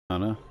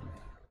Anna?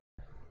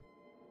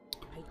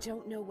 I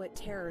don't know what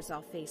terrors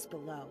I'll face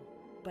below,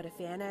 but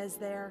if Anna is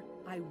there,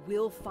 I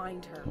will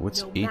find her.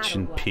 What's no H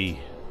and what. P?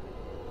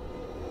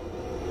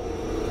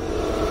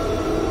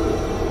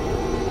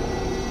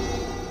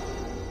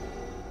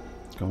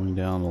 Going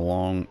down the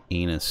long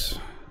anus.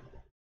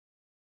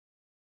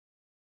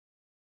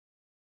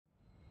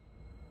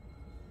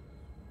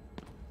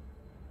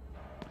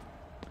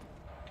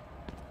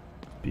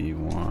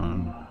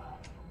 B1.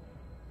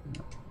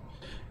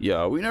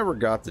 Yeah, we never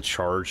got the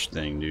charge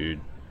thing, dude.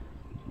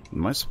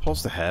 Am I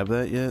supposed to have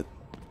that yet?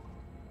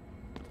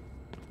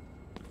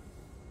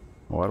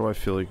 Why do I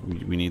feel like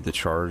we need the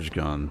charge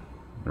gun?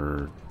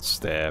 Or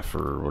staff,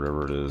 or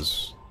whatever it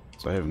is.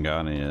 So I haven't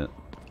gotten it yet.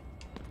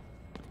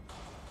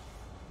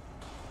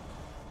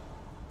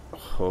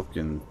 Hook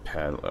and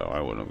paddle. Oh, I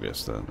wouldn't have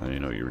guessed that. I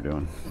didn't know what you were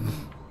doing.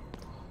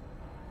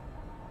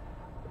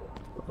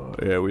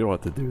 Yeah, we don't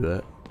have to do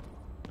that.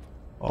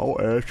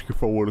 I'll ask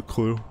if I want a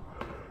clue.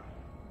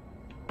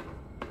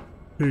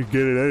 You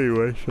get it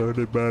anyway, so it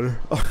didn't matter.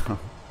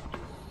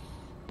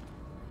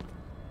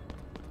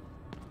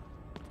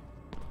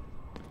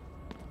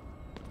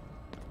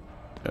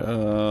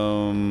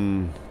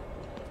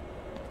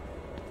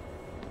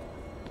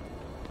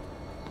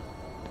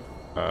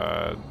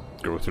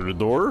 Go through the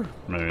door?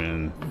 I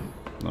mean,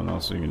 nothing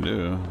else you can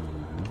do.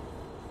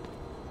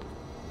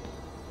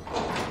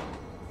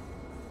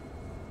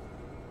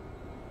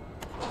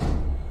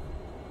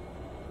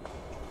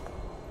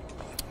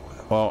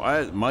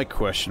 Well, my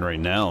question right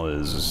now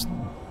is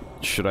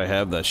should I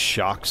have that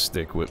shock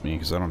stick with me?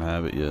 Because I don't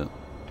have it yet.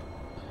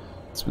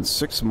 It's been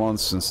 6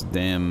 months since the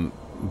damn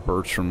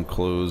Bertram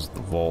closed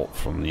the vault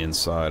from the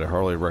inside. I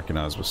hardly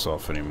recognize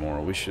myself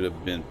anymore. We should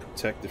have been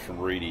protected from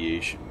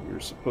radiation. We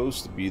were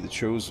supposed to be the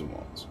chosen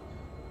ones.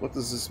 What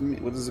does this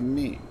mean? What does it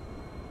mean?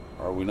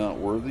 Are we not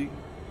worthy?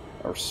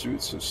 Our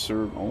suits have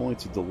served only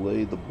to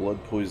delay the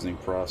blood poisoning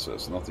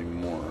process,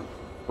 nothing more.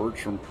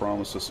 Bertram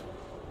promised us a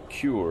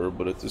cure,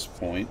 but at this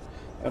point,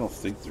 I don't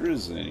think there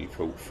is any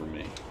hope for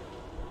me.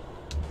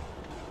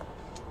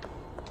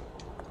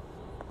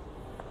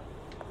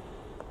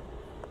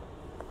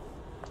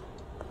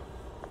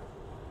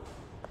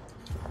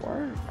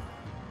 Why?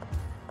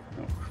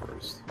 Oh,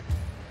 Christ.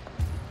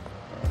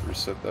 Alright,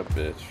 reset that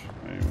bitch.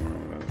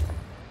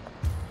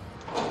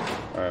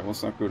 Alright,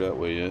 let's not go that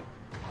way yet.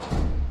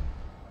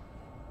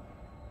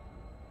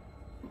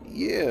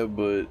 Yeah,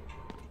 but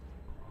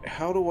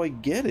how do I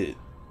get it?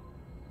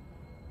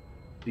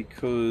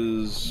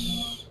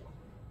 Because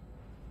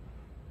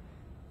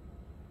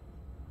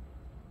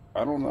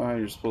I don't know how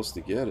you're supposed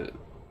to get it.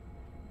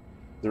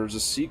 There's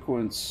a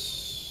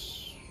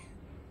sequence.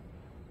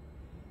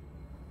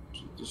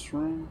 Is it this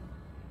room?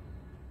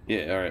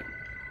 Yeah, alright.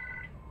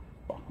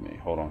 Fuck me,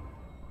 hold on.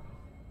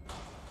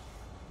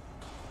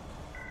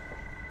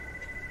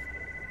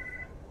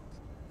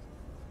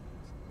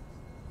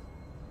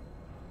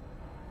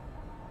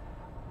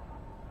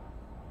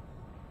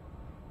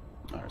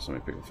 Alright, so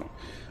let me pick the phone.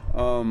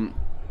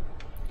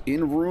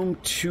 In room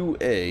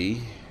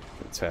 2A,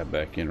 let's tab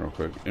back in real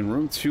quick. In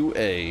room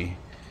 2A,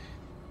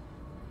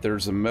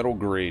 there's a metal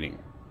grating.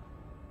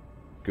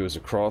 Goes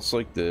across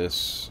like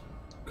this,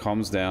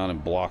 comes down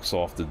and blocks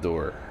off the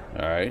door.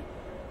 Alright?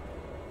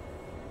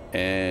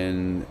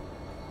 And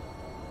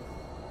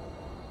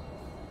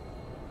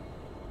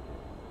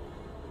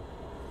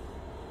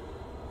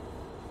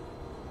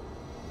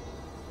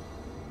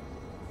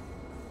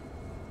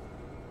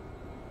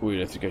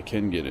wait, I think I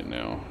can get it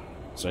now.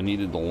 So I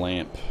needed the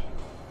lamp.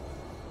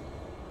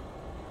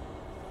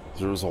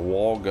 There was a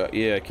wall guy.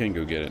 Yeah, I can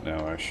go get it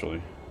now,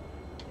 actually.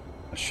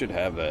 I should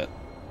have that.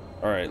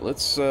 Alright,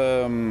 let's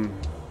not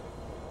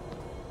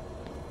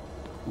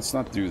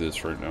do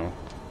this right now.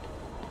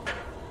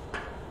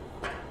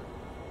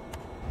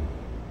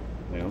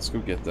 Yeah, let's go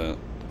get that.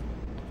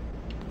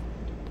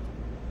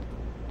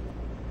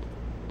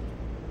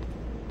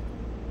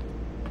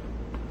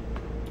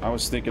 I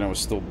was thinking I was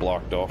still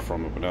blocked off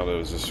from it, but now that I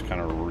was just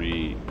kind of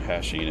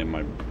rehashing it in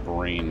my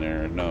brain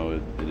there.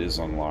 No, it is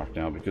unlocked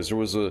now, because there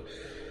was a...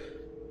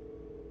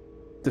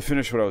 To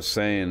finish what I was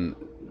saying,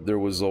 there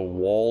was a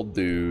wall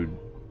dude,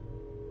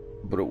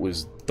 but it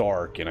was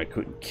dark and I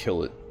couldn't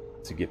kill it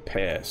to get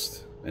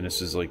past. And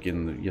this is like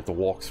you have to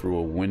walk through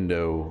a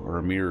window or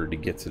a mirror to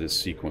get to this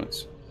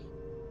sequence.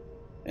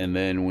 And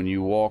then when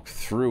you walk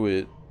through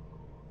it,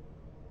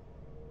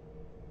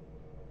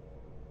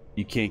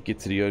 you can't get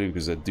to the item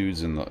because that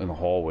dude's in the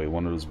hallway,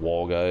 one of those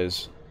wall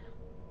guys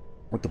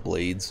with the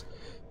blades.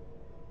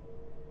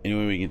 The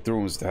only way you can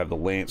through him is to have the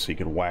lamp so you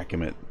can whack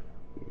him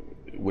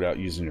without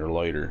using your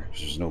lighter,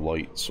 because there's no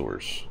light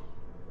source.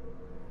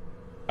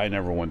 I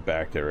never went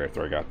back there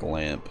after I got the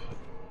lamp.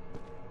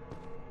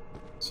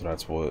 So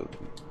that's what...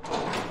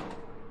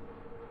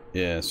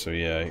 Yeah, so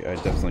yeah, I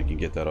definitely can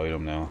get that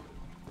item now.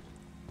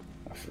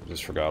 I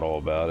just forgot all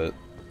about it.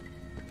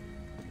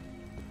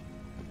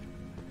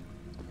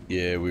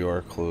 Yeah, we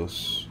are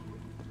close.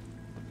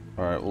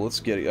 Alright, well,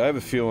 let's get it. I have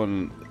a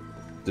feeling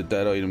that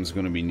that item is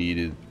going to be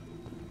needed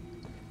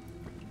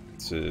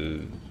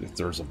if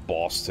there's a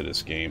boss to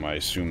this game. I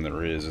assume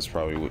there is. It's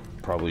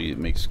probably it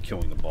makes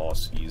killing the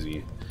boss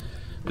easy,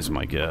 is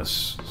my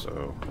guess.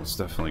 So let's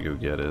definitely go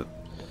get it.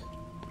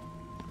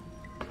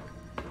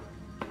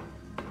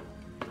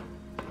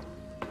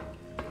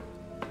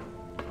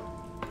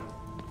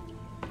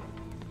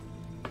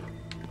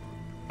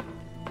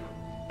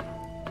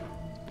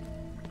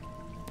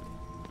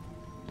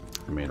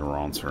 I made a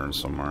wrong turn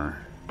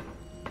somewhere.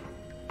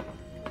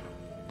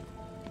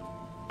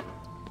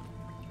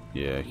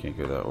 Yeah, I can't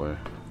go that way.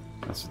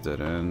 That's a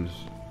dead end.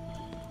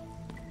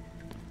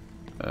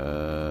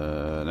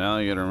 Now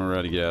you gotta remember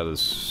how to get out of the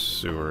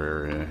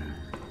sewer area.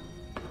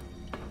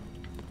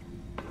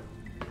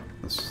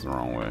 This is the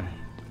wrong way.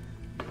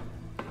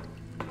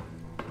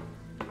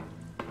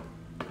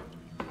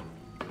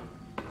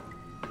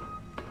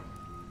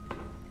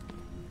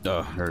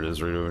 Oh, there it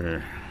is, right over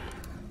here.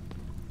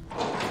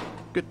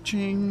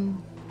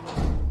 Ka-ching!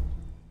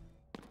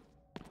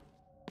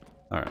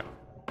 Alright.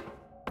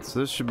 So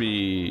this should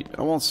be,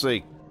 I won't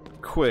say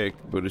quick,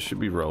 but it should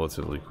be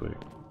relatively quick.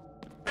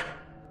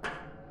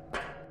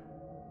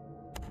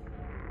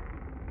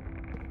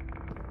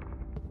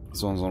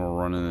 As long as I don't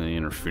run into any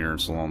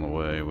interference along the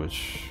way,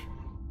 which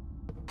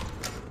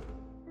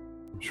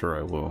I'm sure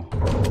I will.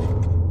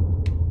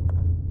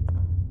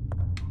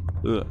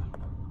 Ugh.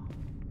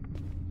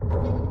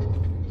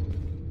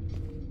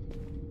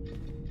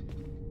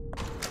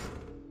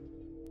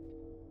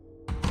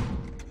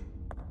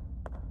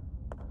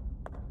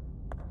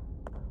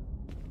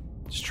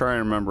 Just try and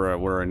remember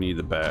where I need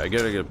the bag. I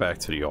gotta get back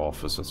to the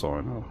office, that's all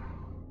I know.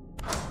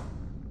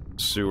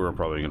 Sewer, I'm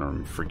probably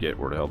gonna forget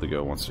where the hell to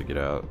go once I get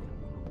out.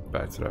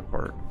 Back to that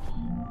part.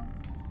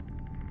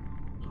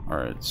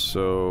 Alright,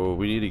 so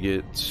we need to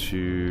get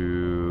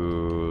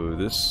to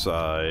this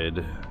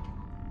side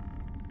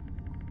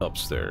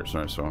upstairs.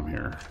 Alright, so I'm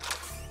here.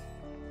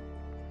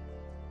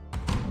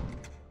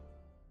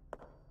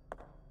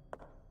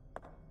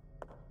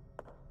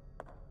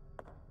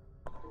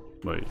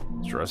 Wait,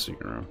 dressing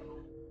room.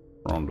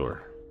 Wrong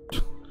door.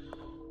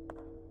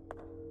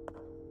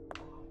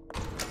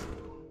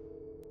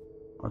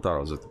 I thought I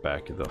was at the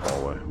back of the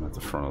hallway. I'm at the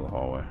front of the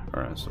hallway.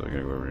 Alright, so I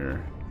gotta go over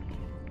here.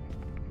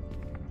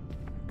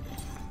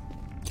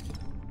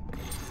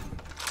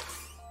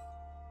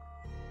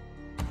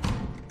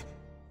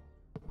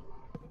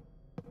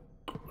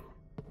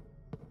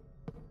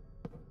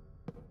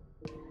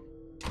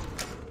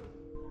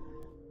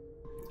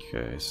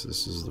 Okay, so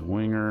this is the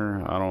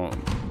winger. I don't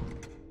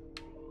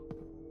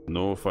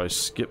know if I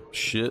skip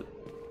shit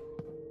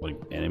like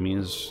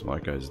enemies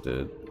like I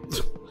did.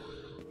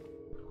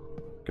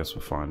 Guess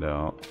we'll find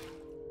out.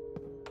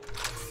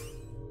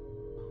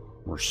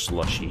 We're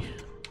slushy.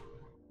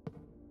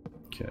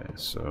 Okay,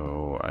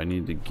 so I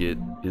need to get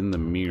in the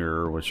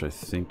mirror, which I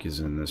think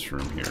is in this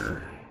room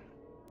here.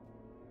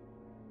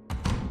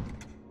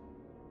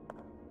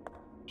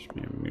 Should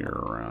be a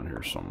mirror around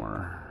here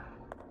somewhere.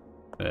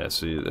 Yeah,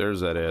 see, there's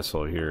that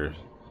asshole here.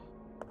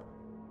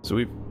 So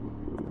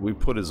we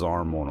put his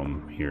arm on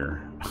him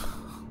here.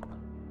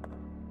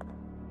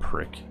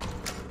 Prick.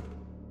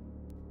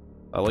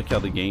 I like how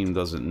the game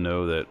doesn't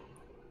know that,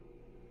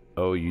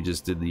 oh, you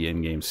just did the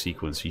endgame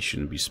sequence, he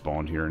shouldn't be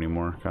spawned here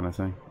anymore, kind of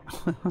thing.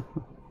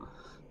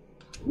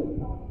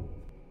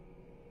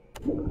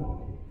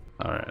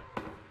 Alright.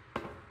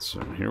 So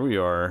here we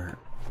are.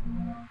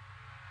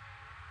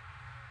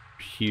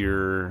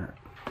 Here.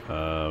 We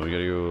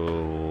gotta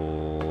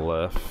go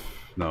left.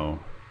 No.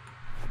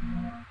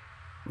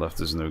 Left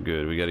is no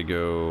good. We gotta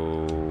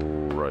go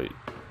right.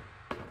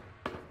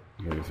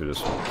 We gotta go through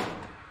this one.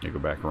 You go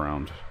back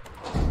around.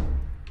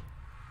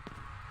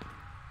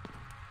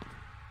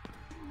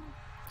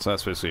 So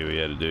that's basically what you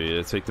had to do. You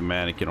had to take the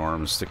mannequin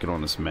arm and stick it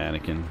on this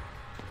mannequin.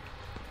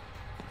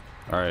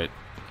 Alright.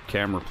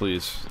 Camera,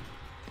 please.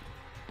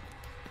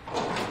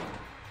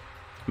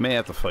 May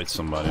have to fight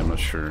somebody, I'm not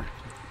sure.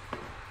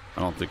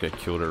 I don't think I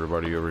killed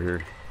everybody over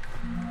here.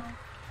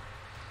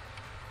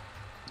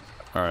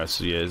 Alright,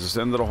 so yeah, just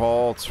end of the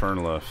hall,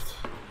 turn left.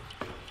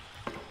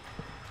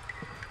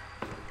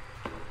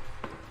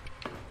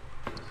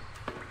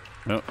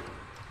 Nope.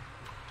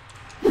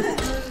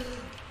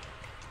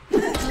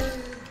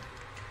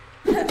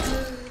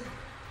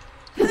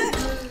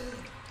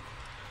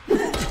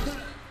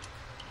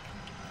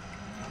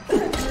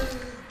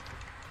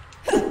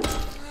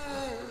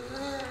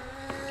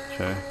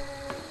 Okay.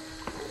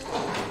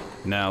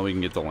 Now we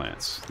can get the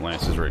lance.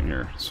 Lance is right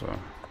here, so.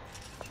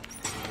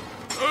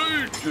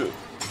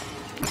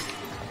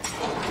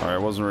 Alright, I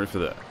wasn't ready for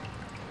that.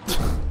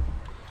 How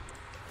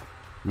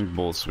many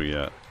bullets we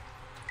got?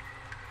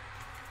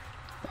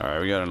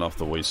 Alright, we got enough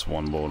to waste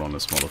one bullet on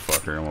this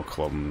motherfucker and we'll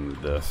club him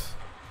to death.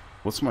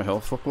 What's my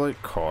health look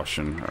like?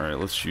 Caution. Alright,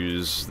 let's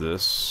use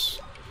this.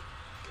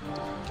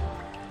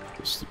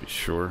 Just to be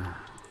sure.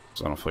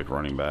 So I don't feel like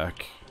running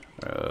back.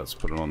 Let's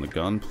put it on the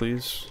gun,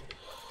 please.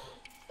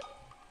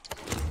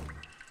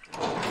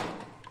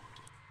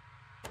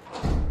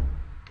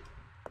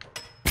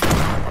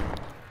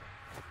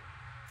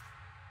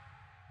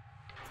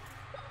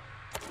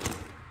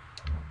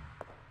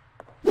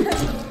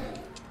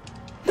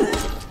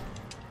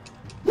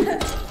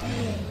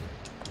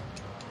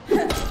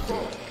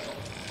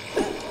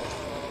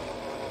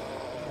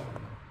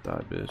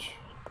 bitch.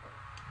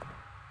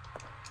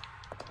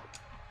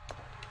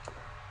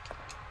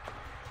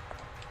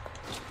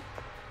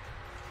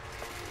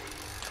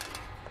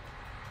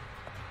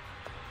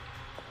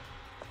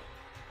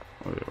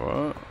 Wait,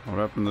 what? What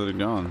happened to the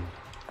gun?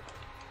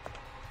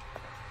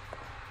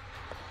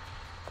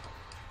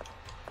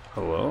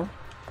 Hello?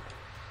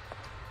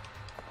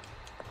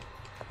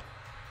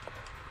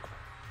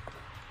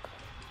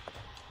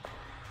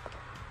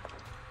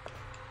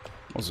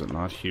 Was it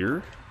not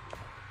here?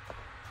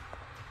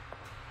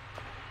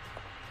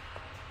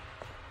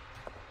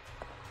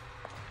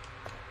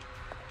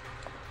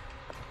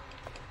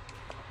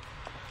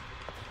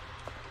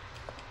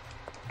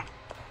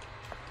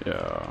 Yeah,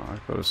 I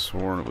could have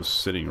sworn it was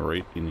sitting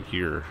right in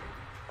here.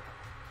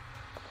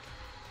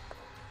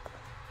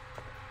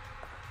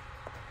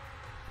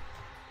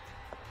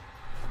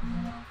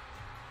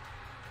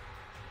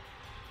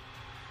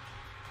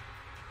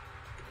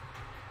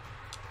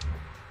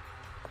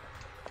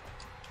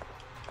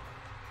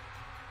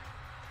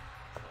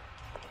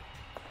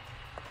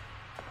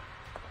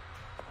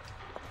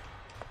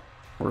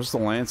 Where's the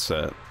lance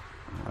at?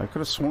 I could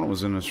have sworn it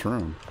was in this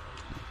room.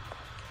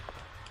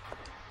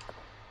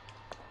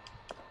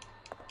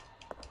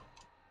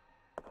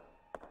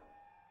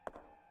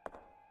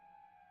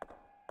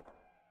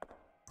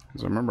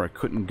 Because I remember I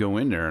couldn't go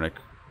in there, and I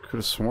could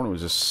have sworn it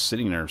was just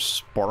sitting there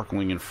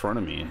sparkling in front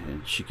of me,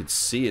 and she could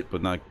see it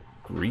but not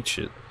reach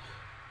it.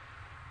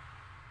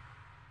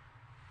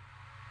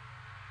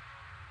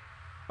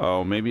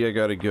 Oh, maybe I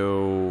gotta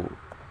go...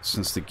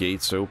 Since the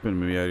gate's open,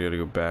 maybe I gotta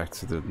go back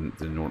to the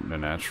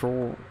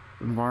natural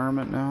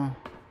environment now?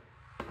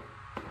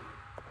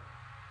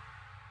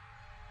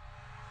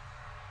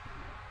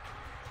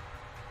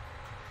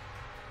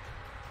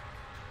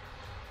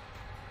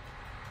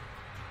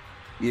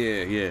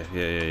 Yeah,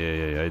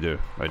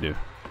 I do.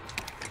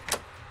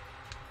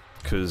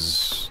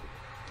 Because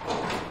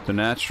the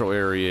natural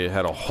area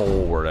had a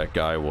hole where that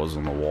guy was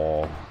on the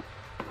wall.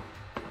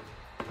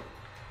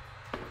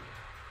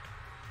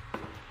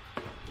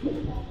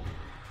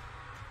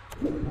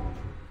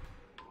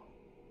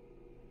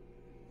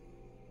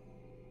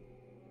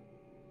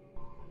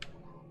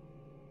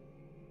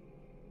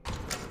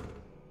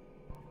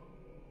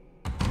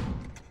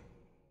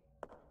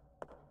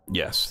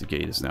 Yes, the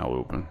gate is now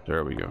open.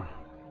 There we go.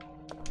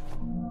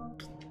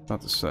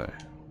 About to say.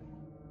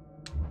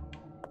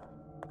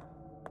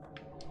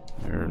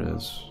 There it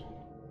is.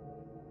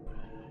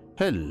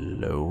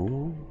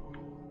 Hello.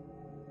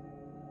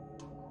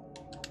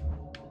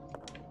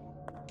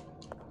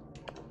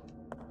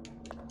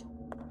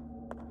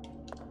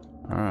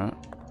 Alright.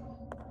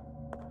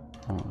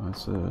 Oh,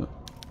 that's it.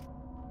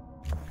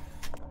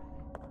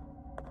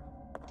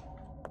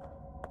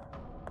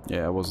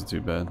 Yeah, it wasn't too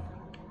bad.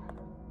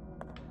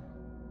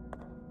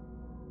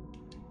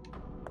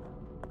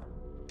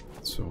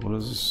 So what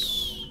does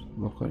this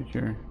look like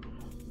here?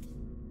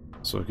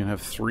 So we can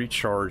have 3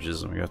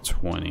 charges and we got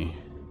 20.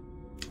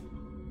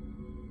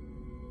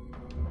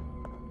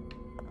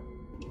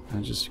 Can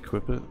I just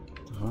equip it?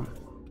 What the fuck?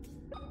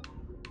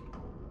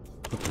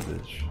 Equip the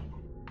bitch.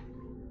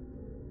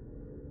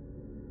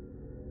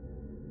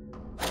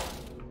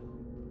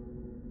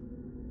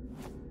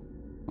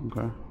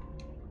 Okay.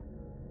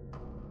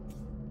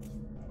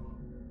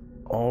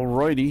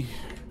 Alrighty.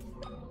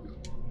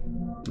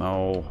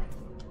 No.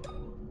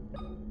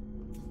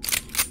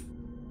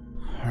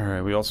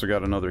 Alright, we also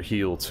got another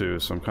heal too,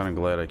 so I'm kind of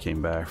glad I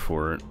came back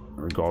for it,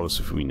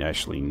 regardless if we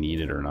actually need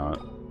it or not.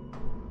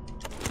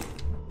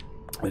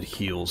 It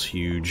heals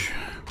huge.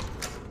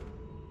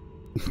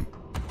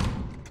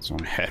 So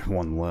I had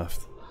 1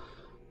 left.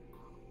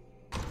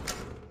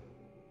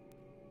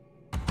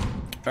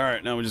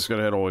 Alright, now we just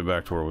gotta head all the way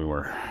back to where we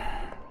were.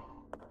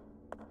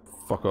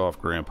 Fuck off,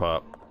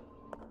 Grandpa.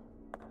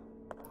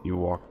 You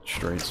walk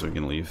straight so we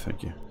can leave,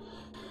 thank you.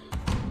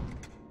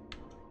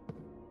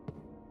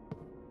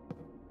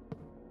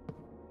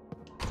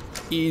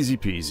 Easy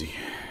peasy.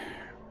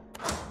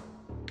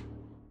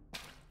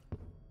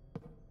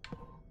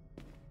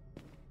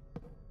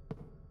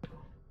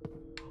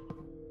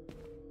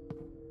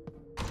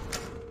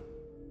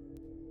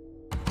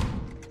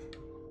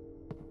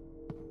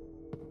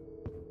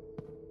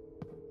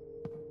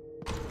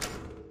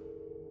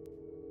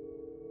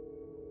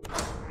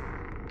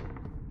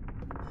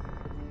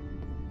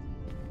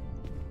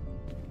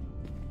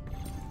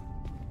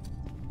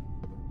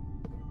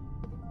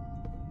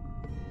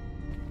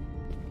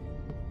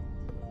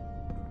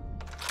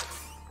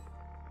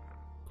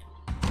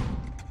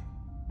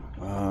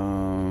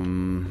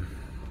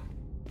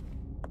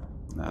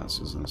 This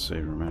isn't a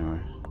save room anyway.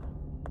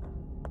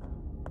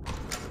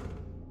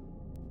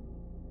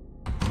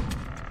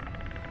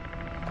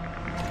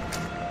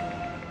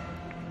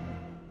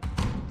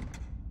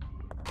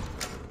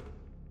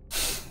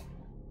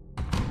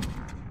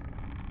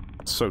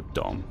 So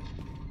dumb.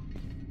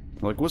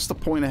 Like, what's the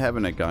point of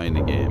having a guy in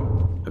the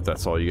game if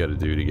that's all you got to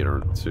do to get her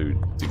to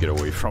get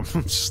away from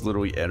him? Just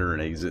literally enter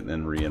and exit and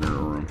then re-enter the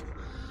room.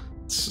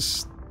 It's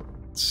just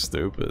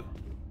stupid.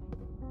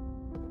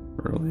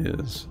 It really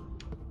is.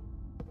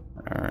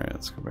 Alright,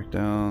 let's go back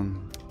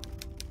down.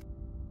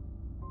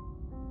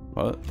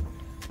 What?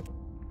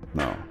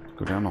 No.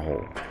 Go down the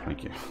hole.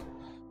 Thank you.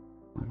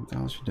 What the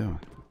hell is she doing?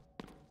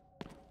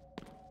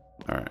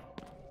 Alright.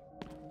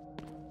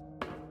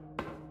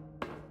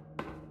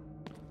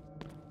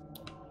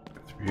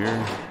 Go through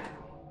here.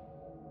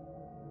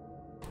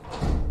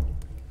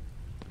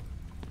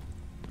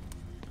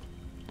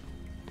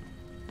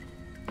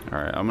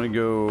 Alright, I'm gonna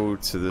go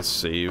to this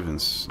save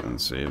and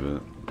save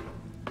it.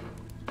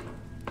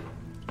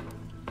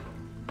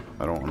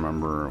 I don't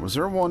remember. Was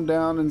there one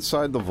down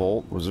inside the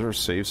vault? Was there a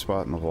save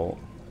spot in the vault?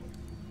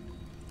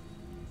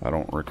 I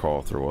don't recall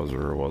if there was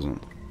or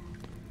wasn't.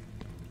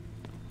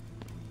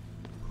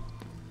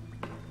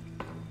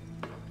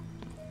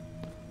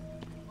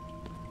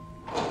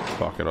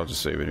 Fuck it, I'll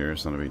just save it here.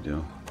 It's not a big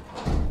deal.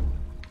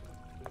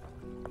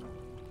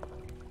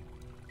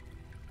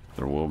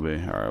 There will be.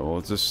 Alright,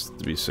 well, just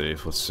to be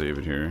safe, let's save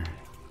it here.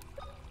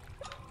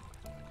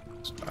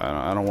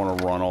 I don't want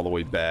to run all the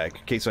way back.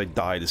 In case I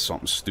die to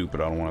something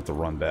stupid, I don't want to have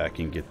to run back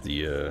and get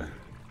the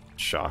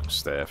shock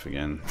staff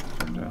again.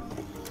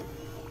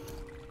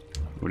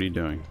 What are you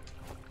doing?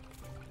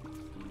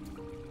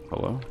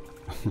 Hello?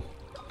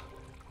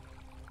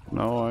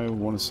 No, I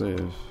want to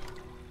save.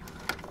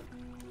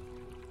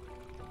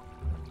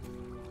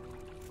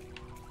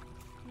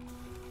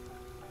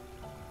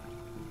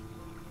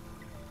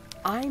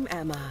 I'm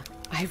Emma.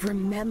 I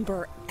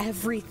remember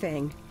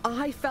everything.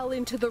 I fell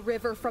into the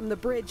river from the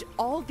bridge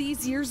all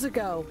these years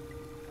ago.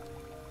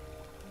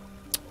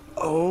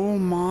 Oh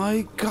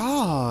my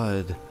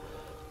god!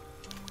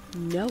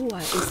 Noah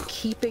is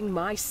keeping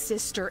my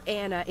sister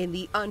Anna in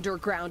the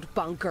underground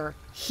bunker.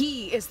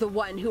 He is the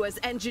one who has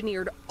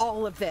engineered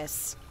all of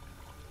this.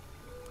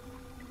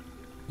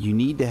 You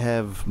need to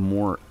have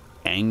more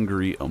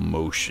angry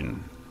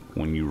emotion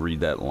when you read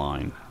that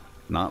line.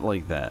 Not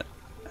like that.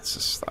 It's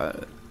just...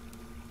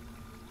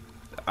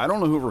 I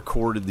don't know who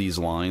recorded these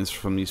lines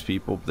from these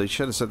people, but they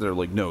should have said they're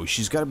like, no,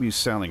 she's got to be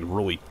sounding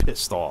really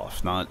pissed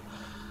off, not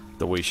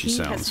the way she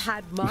sounds. He has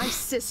had my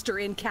sister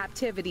in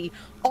captivity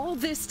all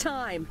this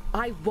time.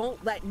 I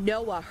won't let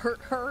Noah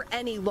hurt her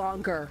any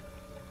longer.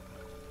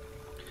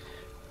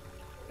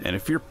 And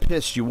if you're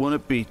pissed, you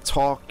wouldn't be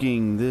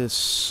talking this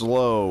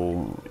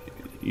slow.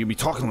 You'd be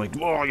talking like,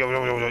 oh, you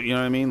know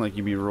what I mean? Like,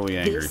 you'd be really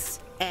angry. This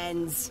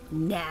ends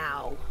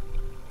now.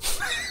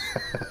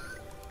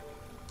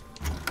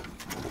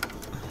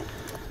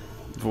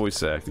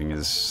 Voice acting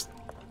is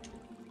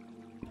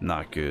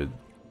not good.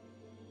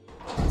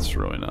 It's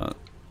really not.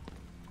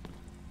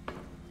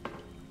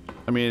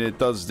 I mean, it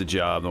does the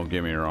job, don't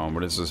get me wrong,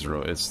 but it's just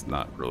really, it's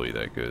not really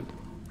that good.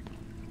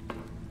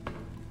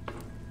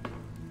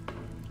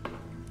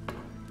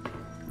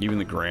 Even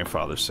the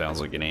grandfather sounds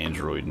like an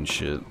android and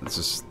shit. It's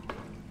just...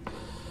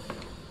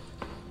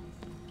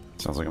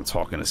 sounds like I'm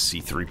talking to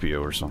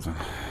C-3PO or something.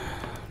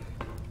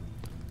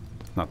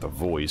 Not the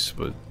voice,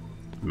 but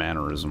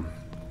mannerism.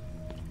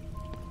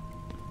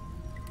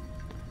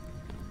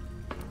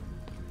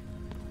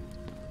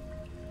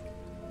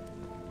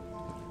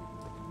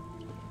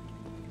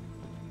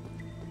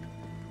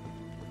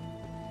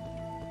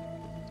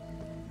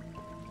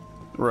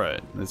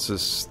 Right. It's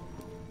just...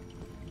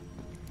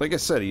 like I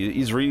said,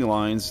 he's reading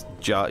lines,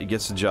 he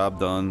gets the job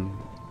done,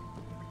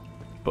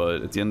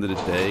 but at the end of the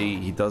day,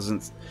 he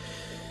doesn't...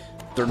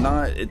 they're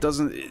not... it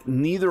doesn't...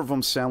 neither of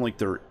them sound like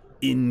they're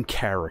in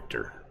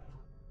character.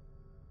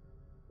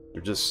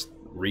 They're just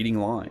reading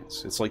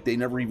lines. It's like they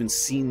never even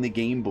seen the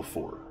game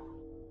before.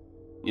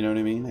 You know what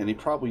I mean? And he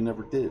probably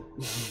never did.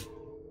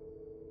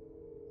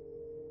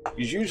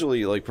 Because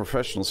usually, like,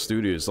 professional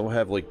studios, they'll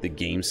have, like, the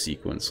game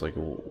sequence, like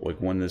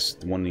when these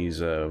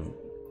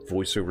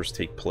voiceovers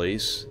take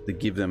place, they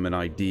give them an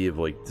idea of,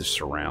 like, the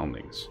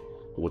surroundings,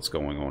 what's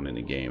going on in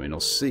the game, and they'll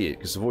see it,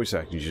 because the voice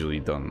acting is usually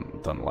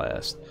done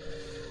last.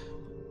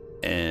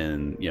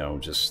 And, you know,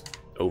 just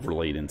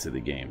overlaid into the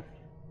game.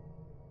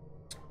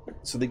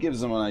 So that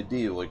gives them an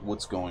idea of, like,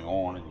 what's going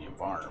on in the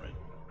environment.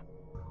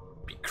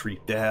 Be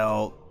creeped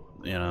out,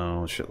 you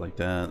know, shit like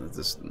that. It's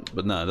just,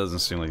 but no, it doesn't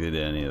seem like they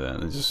did any of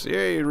that. It's just,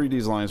 hey, read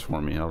these lines for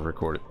me, I'll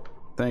record it.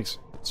 Thanks.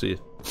 See you.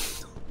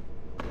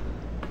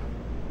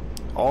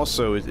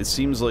 Also, it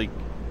seems like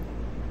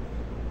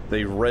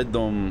they read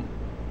them,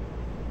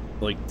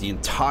 like, the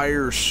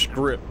entire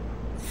script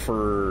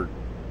for,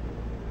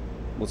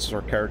 what's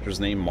our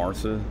character's name,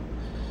 Martha?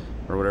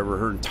 Or whatever,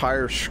 her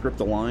entire script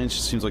of lines,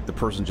 it seems like the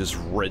person just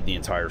read the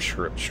entire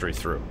script straight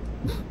through.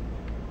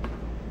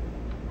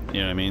 You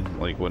know what I mean?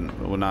 Like,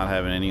 would not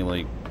having any,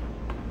 like,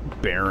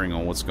 bearing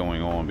on what's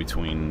going on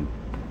between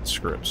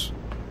scripts.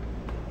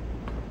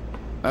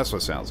 That's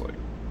what it sounds like.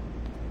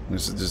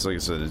 It's just like I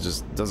said, it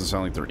just doesn't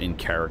sound like they're in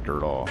character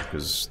at all.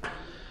 Because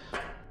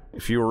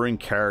if you were in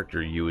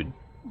character, you would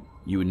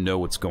know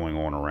what's going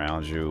on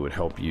around you. It would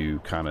help you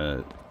kind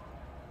of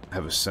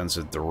have a sense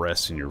of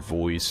duress in your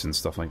voice and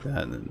stuff like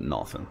that. And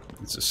nothing.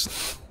 It's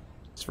just,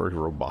 it's very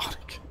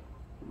robotic.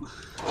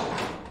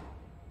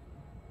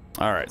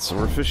 Alright, so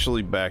we're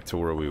officially back to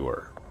where we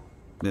were.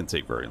 Didn't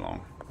take very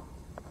long.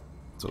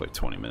 It took like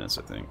 20 minutes,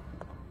 I think.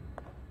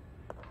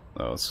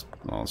 Oh,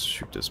 let's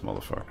shoot this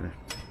motherfucker.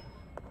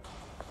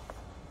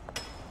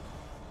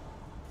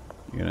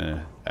 You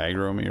gonna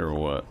aggro me or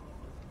what?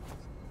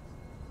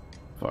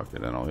 Fuck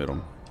it, then I'll hit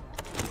him.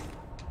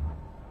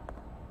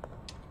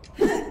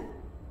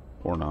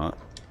 Or not.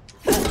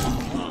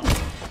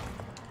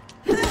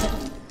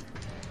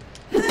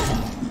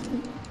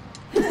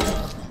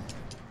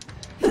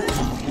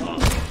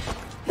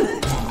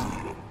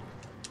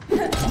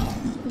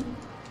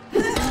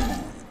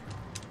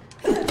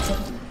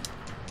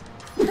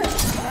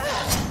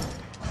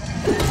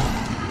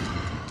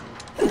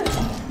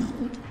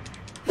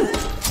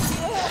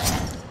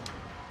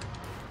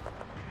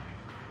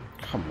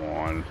 Come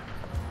on.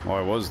 Well,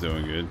 I was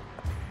doing good.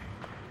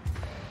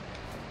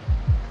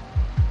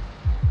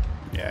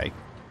 Yeah.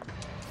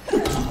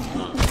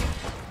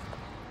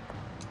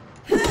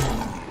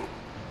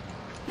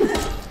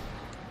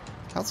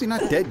 How's he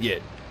not dead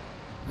yet?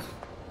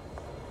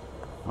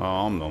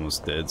 Oh, I'm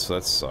almost dead, so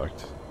that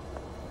sucked.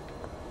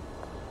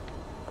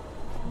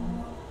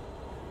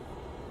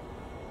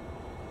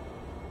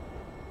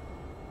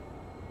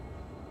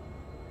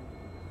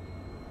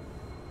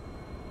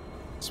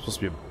 It's supposed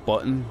to be a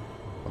button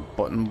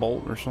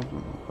bolt or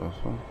something.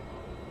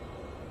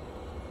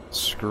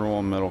 Screw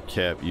on metal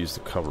cap used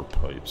to cover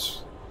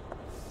pipes.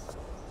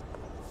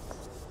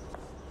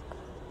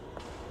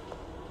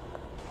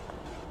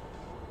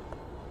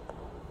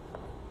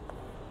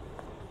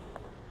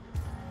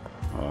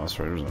 Oh, that's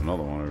right, there's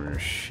another one over here.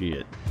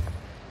 Shit.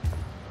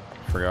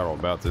 Forgot all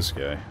about this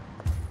guy.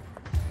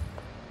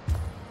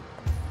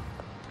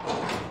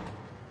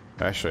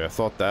 Actually, I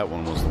thought that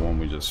one was the one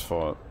we just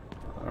fought.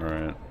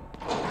 Alright.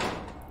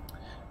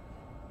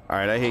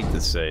 Alright, I hate to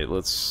say it.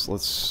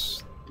 Let's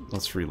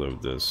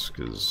reload this,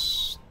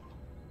 because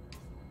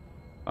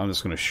I'm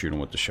just gonna shoot him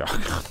with the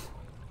shotgun.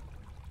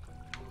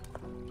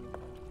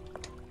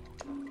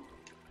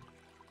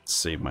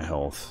 Save my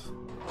health.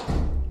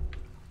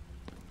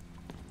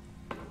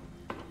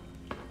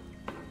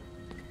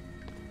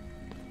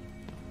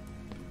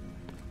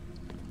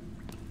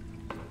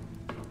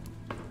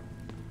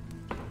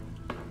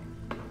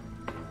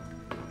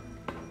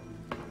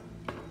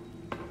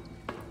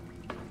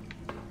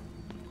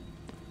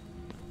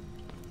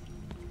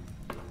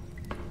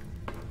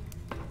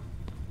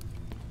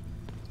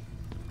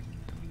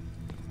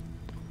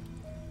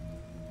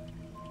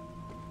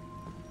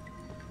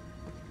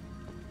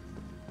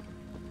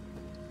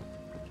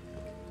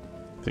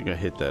 I think I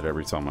hit that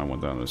every time I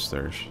went down the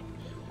stairs.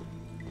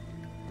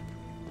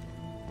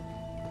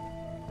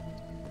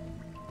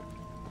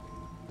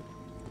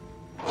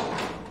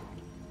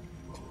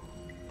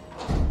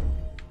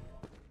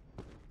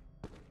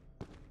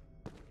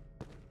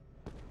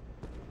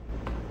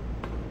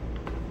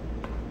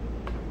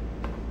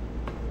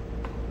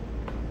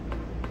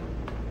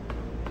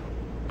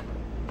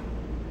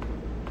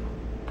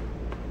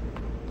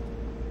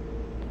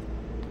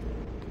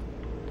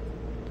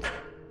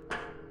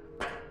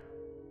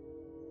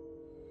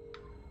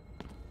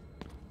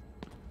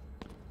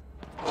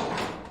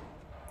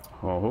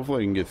 Well,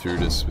 hopefully I can get through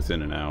this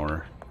within an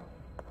hour.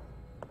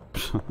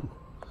 Oh,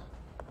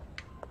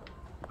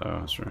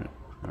 that's right.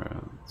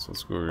 Alright, so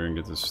let's go over here and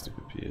get this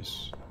stupid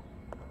piece.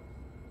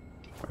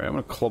 Alright, I'm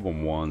gonna club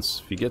him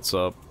once. If he gets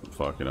up,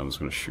 fuck it, I'm just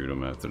gonna shoot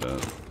him after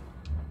that.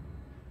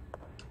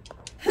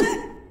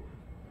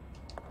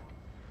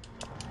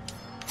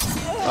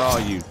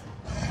 Oh, you...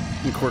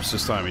 Of course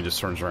this time he just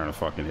turns around and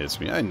fucking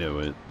hits me. I knew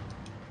it.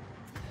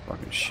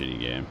 Fucking shitty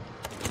game.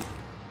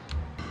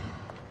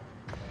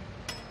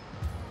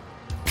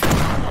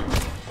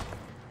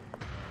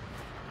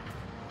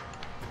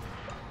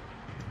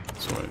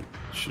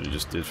 Should have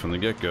just did from the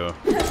get-go.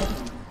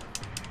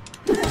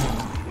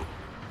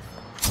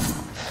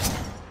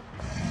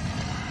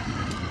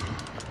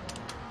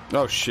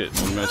 Oh shit,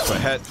 I missed my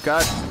head.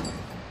 God!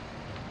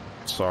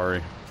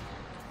 Sorry.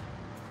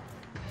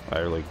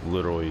 I like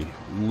literally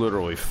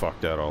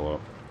fucked that all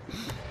up.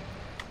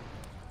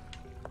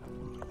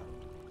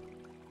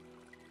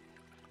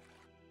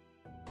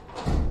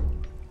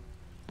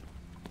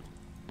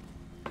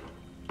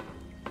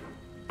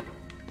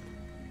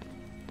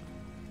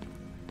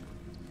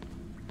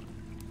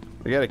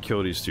 I gotta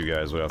kill these two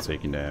guys without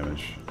taking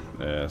damage.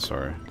 Yeah,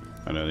 sorry.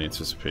 I know the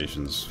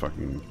anticipation's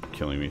fucking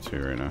killing me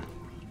too right now.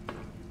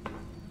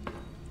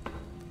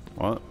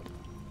 What?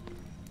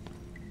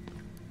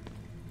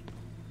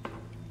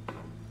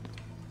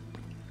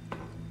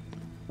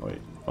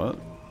 Wait, what?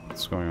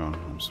 What's going on?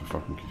 I'm so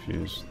fucking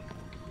confused.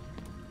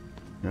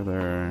 You're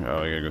there.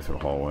 Oh, I gotta go through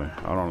the hallway.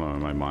 I don't know,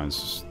 my mind's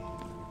just...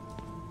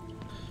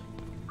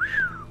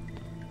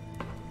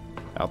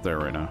 out there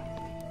right now.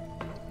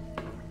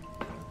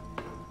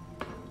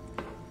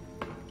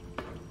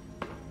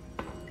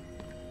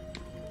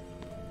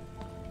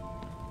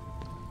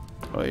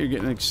 Oh, you're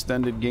getting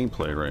extended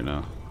gameplay right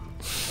now.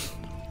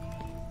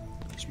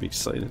 Should be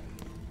excited.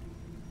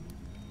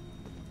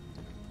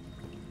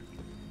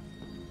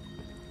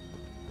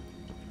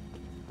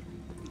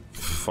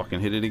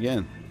 Fucking hit it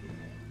again.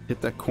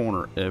 Hit that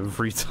corner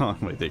every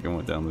time I think I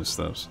went down those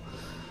steps.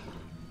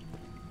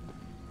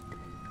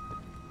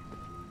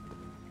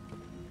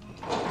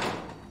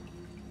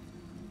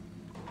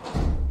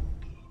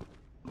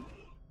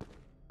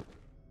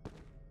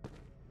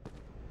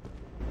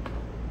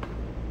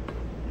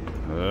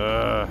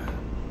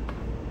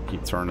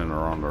 keep turning in the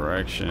wrong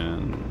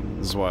direction.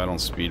 This is why I don't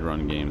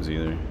speedrun games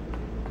either.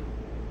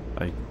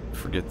 I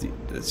forget the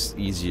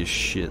easiest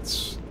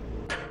shits.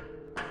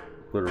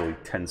 Literally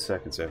 10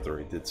 seconds after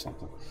I did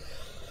something.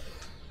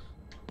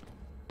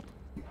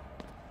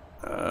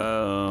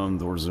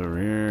 Doors over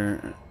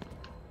here.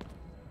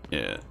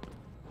 Yeah.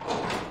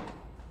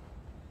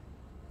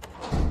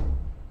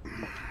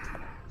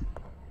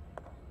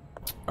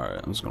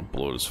 Alright, I'm just gonna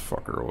blow this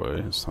fucker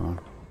away this time.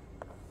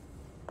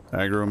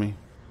 Aggro me.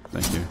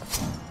 Thank you.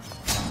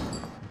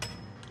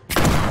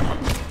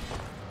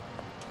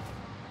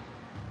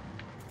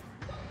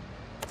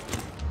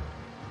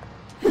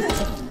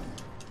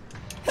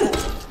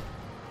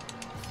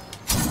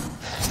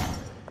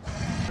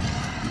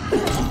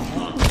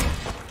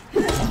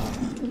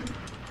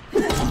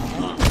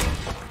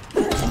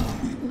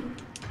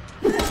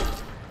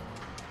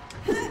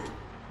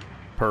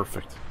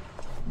 Perfect.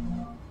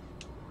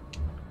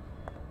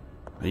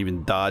 I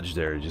even dodged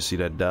there. Did you see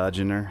that dodge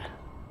in there?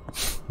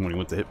 When he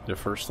went to hit the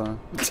first time?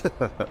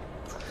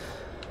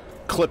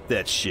 Clip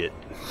that shit.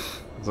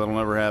 'Cause that'll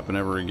never happen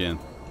ever again.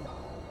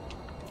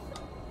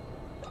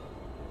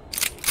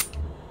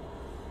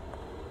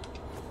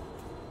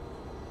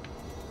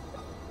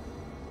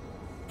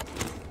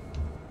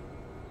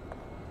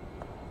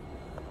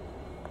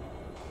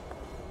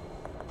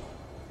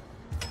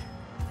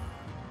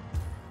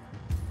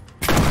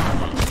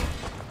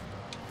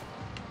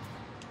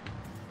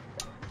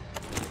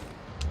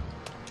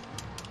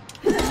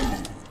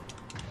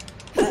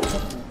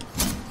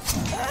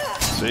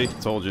 See?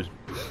 Told you.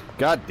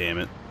 God damn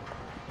it.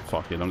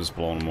 Fuck it, I'm just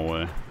blowing them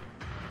away.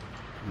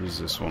 Use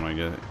this one I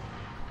get.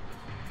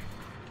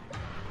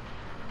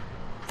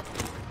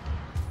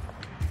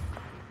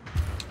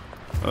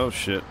 Oh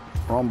shit.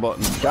 Wrong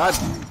button. God!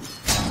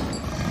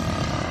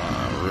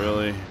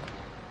 Really?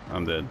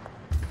 I'm dead.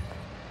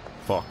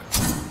 Fuck.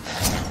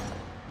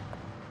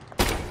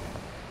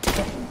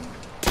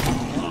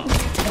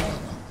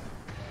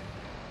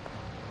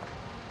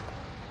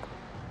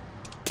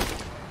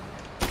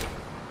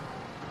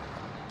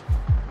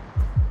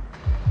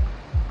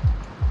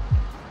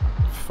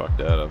 Fuck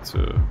that up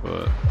too,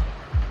 but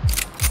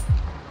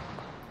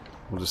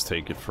we'll just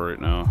take it for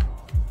right now.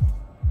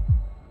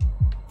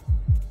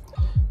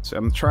 So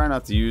I'm trying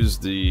not to use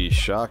the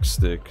shock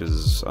stick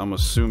because I'm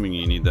assuming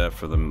you need that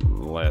for the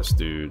last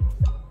dude,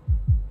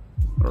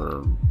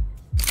 or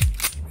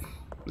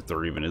if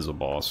there even is a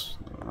boss.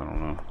 I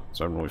don't know.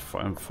 So I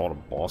haven't fought a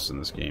boss in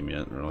this game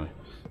yet, really.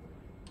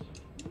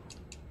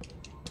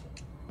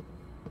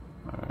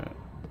 Alright.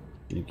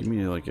 Can you give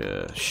me like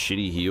a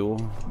shitty heal?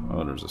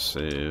 Oh, there's a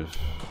save.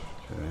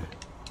 Okay.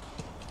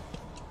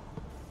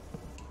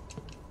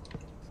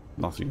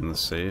 Nothing in the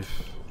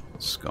safe.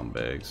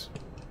 Scumbags.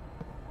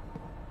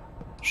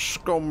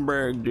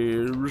 Scumbag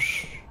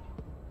dudes.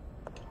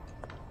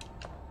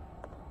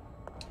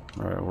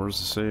 Alright, where's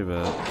the save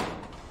at?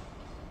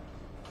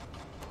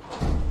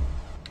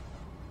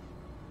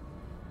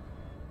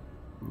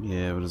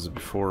 Yeah, but is it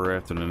before or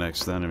after the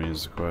next enemy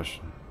is the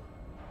question.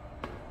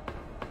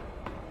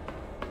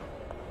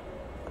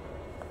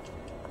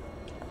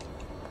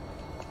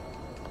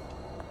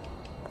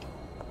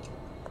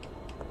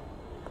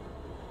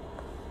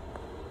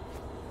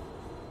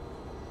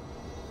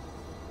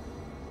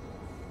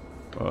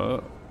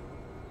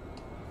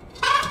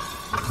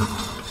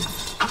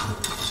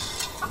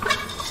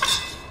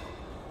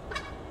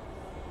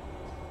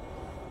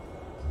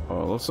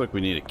 Oh, it looks like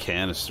we need a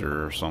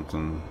canister or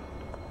something.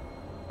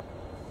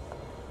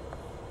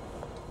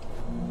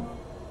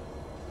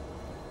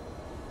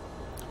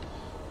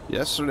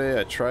 Yesterday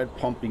I tried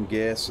pumping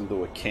gas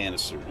into a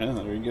canister. Yeah,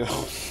 there you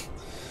go.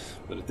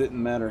 But it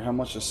didn't matter how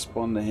much I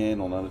spun the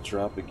handle, not a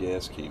drop of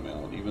gas came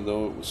out. Even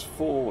though it was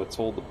full, I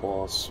told the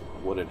boss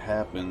what had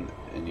happened,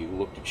 and he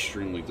looked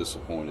extremely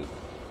disappointed.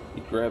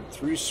 He grabbed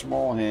 3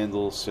 small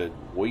handles, said,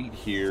 "Wait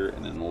here,"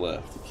 and then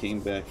left. He came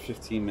back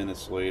 15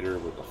 minutes later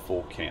with a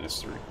full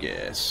canister of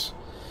gas.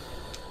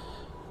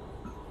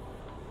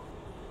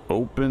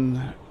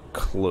 Open,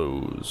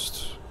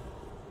 closed.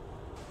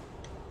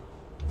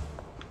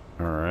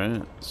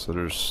 Alright, so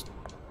there's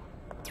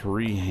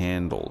 3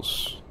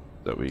 handles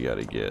that we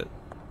gotta get.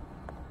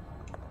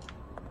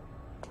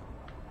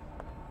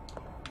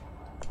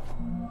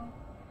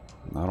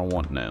 I don't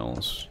want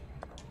nails.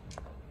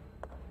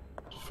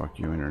 Fuck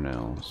you and your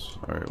nails.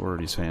 Alright, where are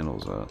these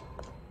handles at?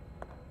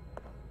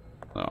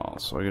 Oh,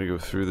 so I gotta go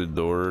through the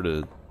door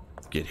to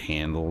get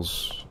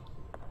handles.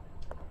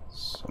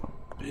 Son of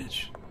a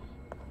bitch.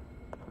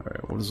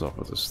 Alright, what is up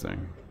with this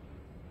thing?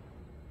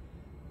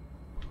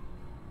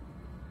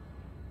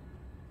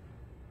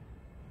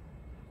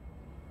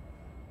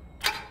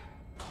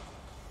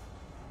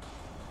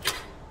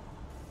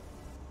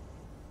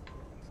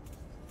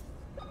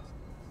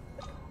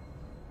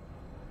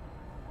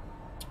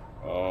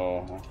 Oh,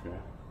 okay.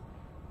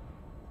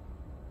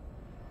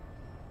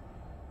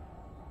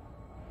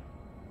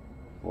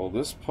 Well,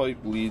 this pipe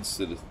leads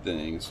to the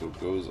thing, so it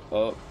goes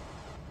up,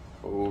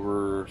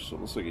 over, so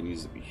it looks like it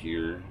needs to be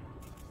here.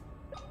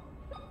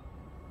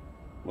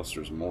 Unless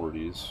there's more of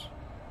these.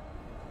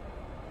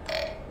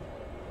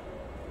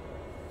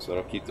 So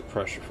that'll keep the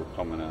pressure from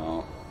coming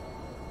out.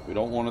 We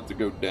don't want it to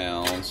go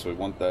down, so we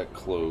want that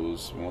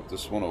closed. We want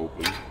this one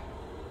open.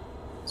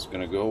 It's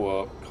gonna go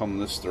up, come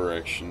this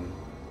direction.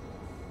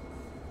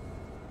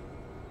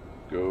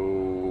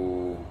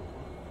 Go...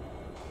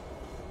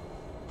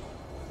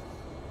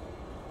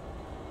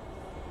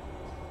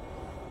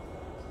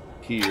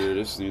 here.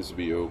 This needs to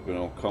be open.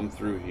 It'll come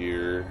through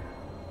here.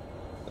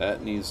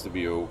 That needs to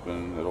be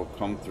open. It'll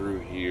come through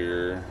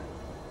here.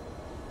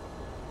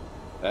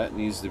 That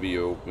needs to be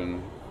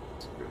open.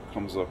 It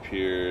comes up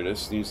here.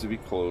 This needs to be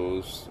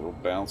closed. It'll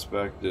bounce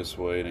back this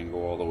way and then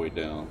go all the way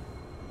down.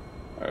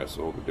 Alright,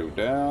 so we'll go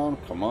down,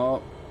 come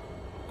up,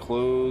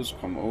 close,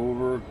 come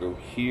over, go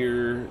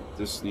here.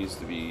 This needs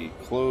to be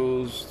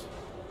closed.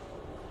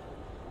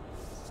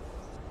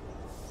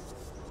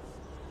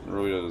 It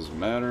really doesn't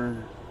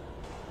matter.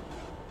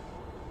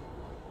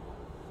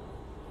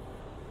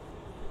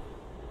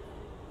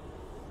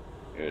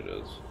 Yeah, it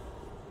does.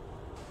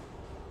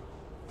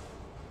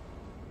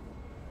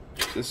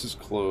 This is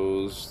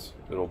closed.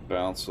 It'll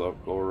bounce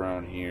up, go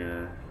around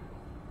here.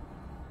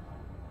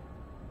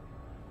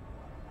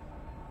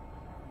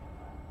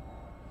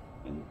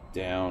 And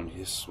down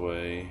this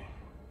way.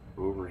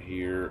 Over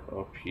here,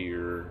 up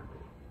here.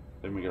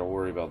 Then we gotta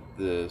worry about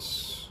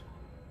this.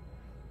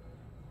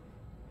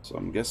 So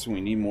I'm guessing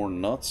we need more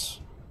nuts.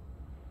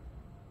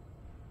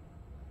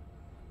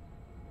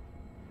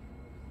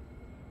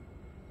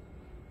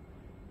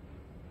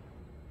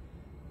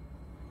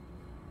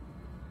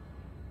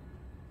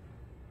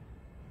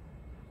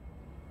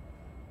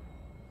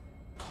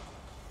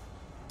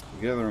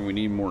 Together we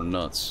need more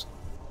nuts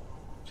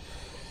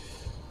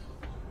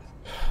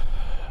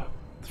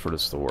for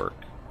this to work.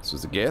 So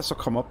the gas will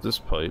come up this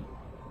pipe,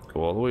 go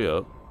all the way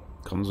up,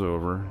 comes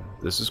over.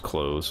 This is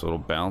closed, so it'll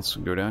bounce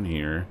and go down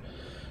here.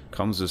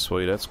 Comes this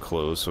way, that's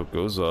closed, so it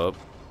goes up.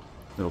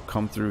 It'll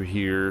come through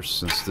here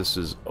since this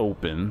is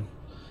open.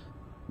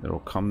 It'll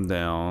come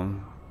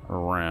down,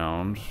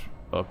 around,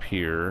 up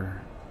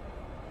here.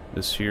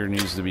 This here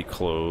needs to be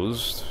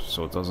closed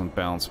so it doesn't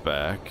bounce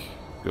back.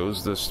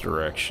 Goes this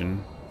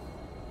direction.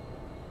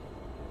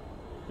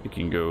 It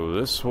can go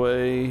this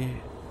way,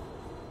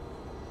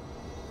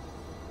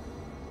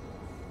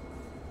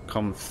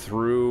 come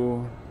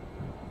through,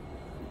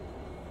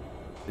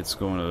 it's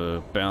going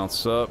to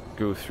bounce up,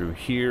 go through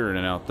here and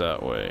then out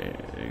that way.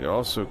 It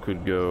also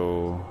could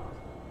go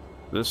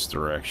this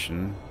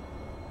direction,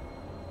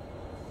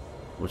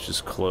 which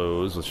is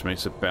closed, which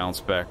makes it bounce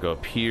back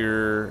up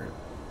here.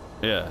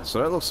 Yeah, so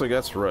that looks like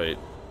that's right.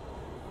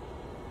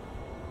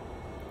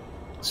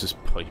 It's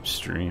just pipe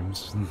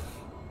streams.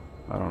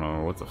 I don't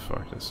know what the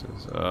fuck this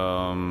is.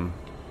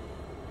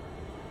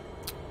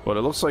 But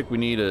it looks like we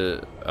need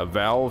a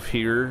valve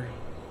here.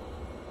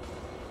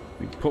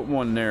 We put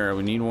one there.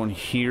 We need one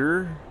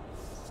here.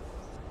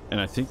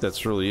 And I think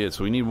that's really it.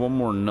 So we need one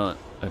more nut,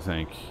 I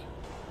think.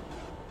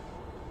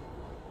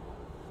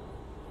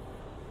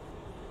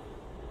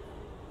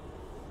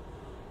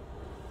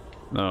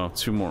 No,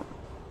 two more.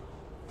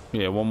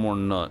 Yeah, one more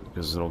nut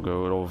because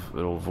it'll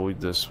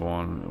avoid this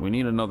one. We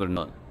need another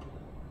nut.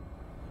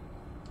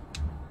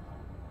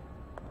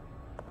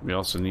 We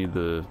also need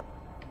the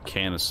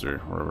canister,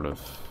 wherever the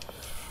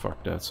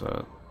fuck that's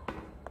at.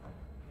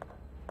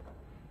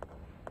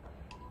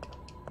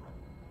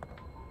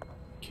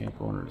 Can't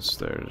go under the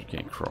stairs, you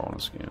can't crawl on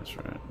this game, that's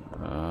right.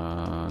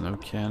 No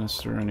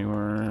canister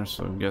anywhere,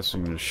 so I'm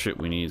guessing the shit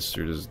we need is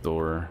through this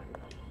door.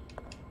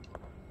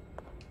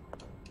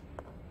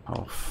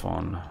 Oh,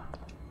 fun.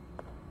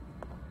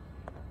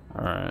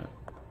 Alright.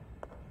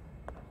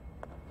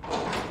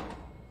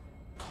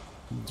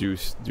 Do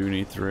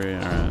need 3,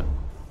 alright.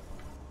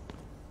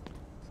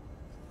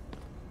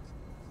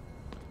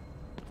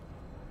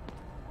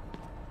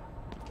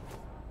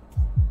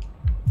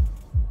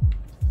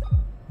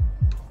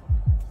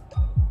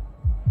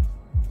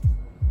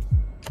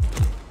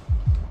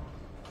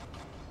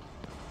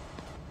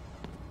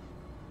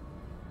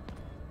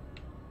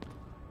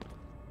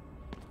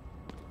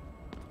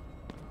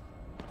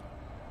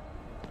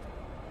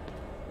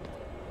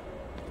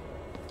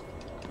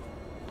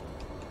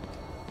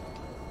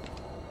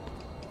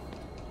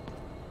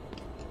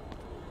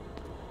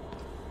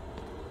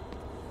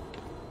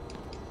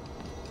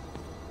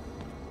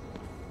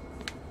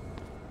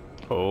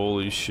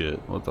 Holy shit,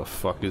 what the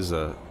fuck is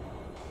that?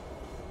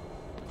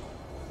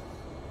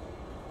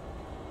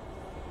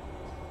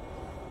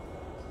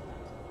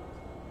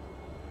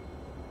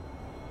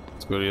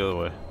 Let's go the other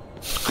way.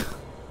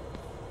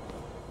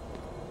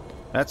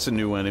 That's a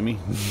new enemy.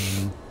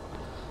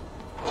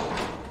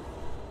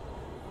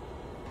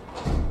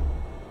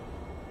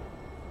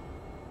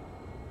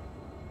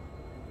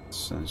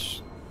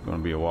 It's gonna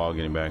be a while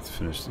getting back to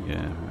finish the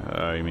game.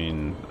 I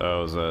mean,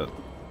 oh, is that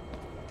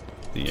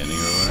the ending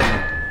over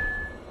there?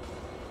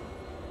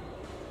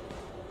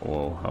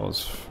 Whoa, that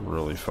was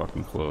really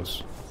fucking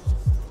close.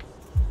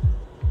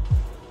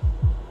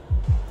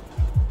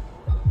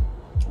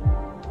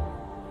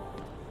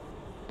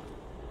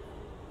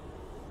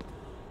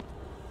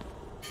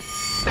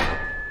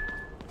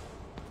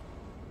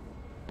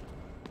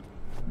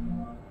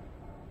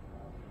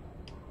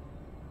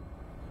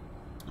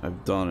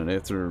 have done it.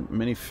 After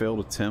many failed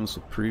attempts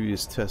with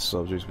previous test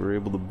subjects, we were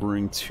able to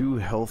bring 2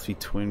 healthy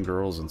twin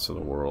girls into the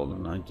world,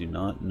 and I do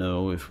not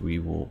know if we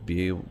will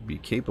be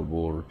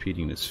capable of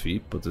repeating this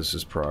feat, but this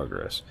is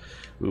progress.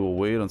 We will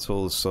wait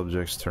until the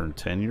subjects turn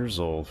 10 years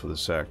old for the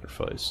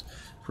sacrifice.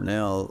 For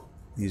now,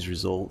 these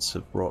results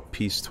have brought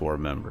peace to our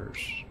members.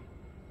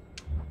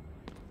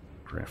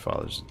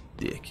 Grandfather's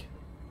a dick.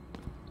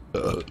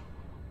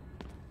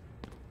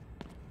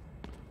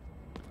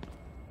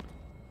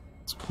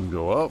 We can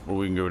go up or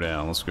we can go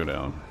down. Let's go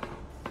down.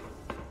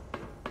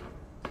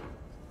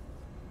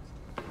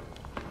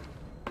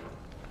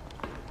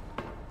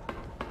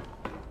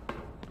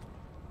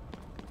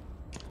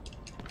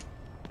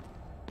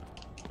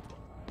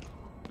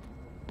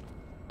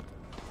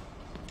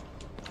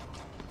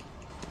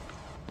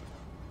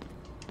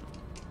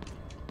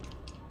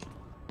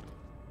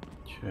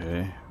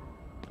 Okay.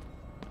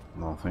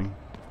 Nothing.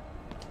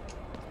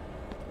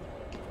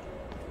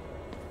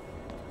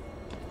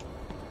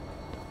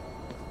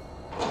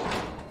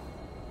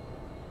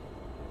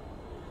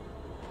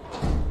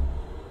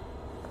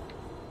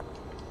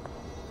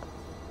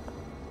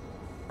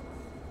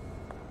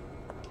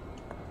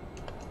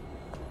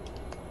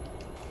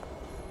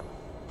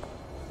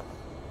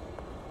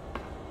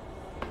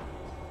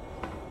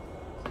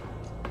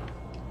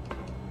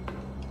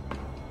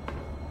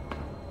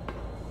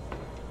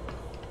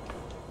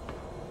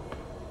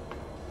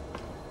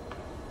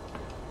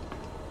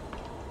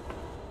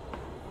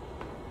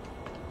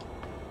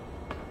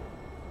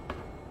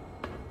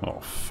 Oh,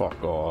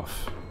 fuck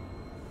off.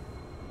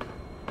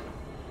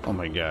 Oh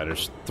my god,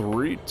 there's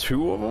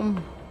 2 of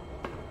them?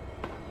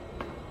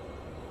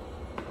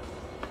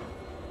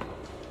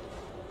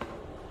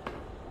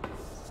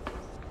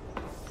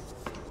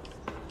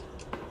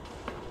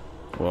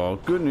 Well,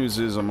 good news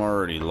is I'm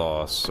already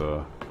lost,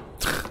 so...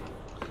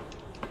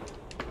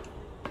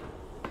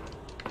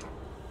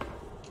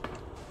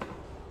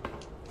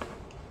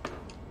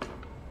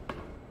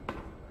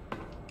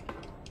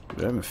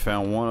 I haven't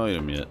found one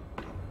item yet.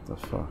 What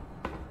the fuck?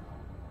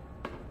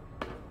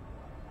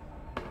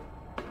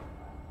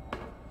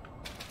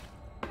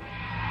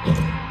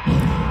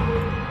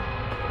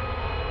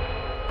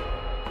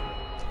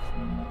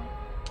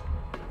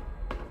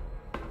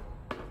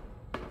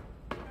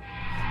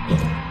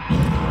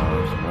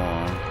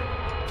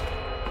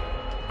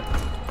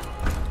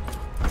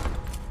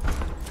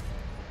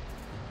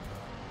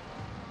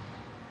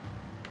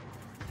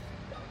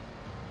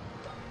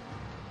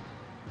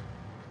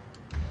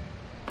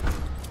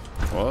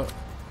 What?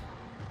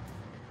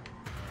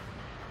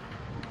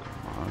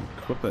 Come on,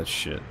 equip that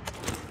shit.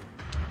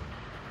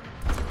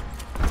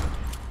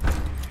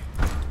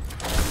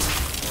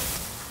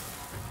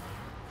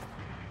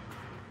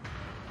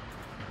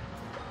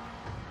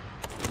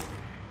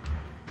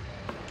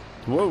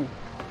 Whoa!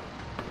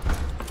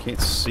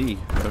 Can't see.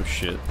 Oh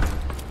shit.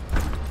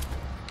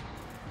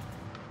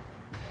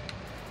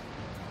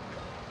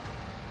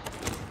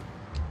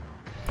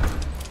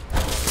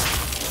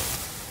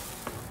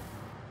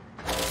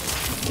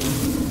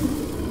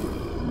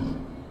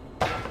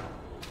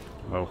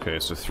 Okay,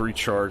 so 3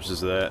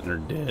 charges of that and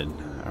they're dead.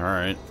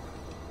 Alright.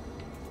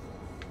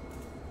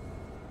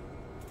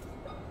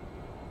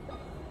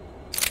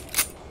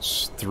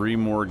 It's 3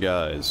 more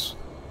guys.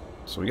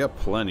 So we got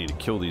plenty to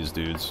kill these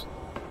dudes.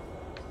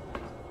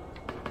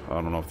 I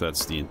don't know if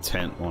that's the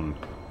intent on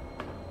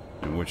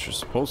in which you're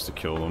supposed to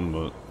kill them,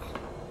 but...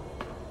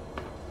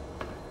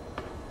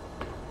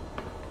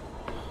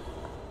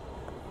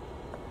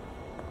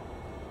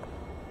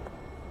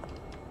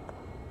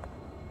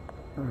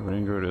 Alright, we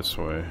didn't go this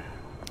way.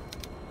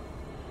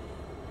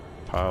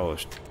 Pile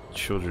of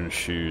children's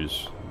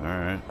shoes.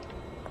 Alright.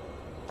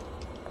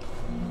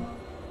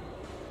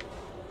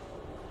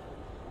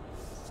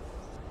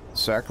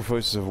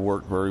 Sacrifices have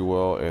worked very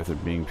well after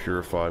being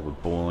purified with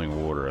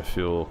boiling water. I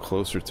feel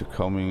closer to the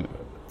coming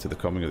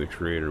of the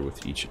Creator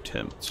with each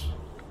attempt.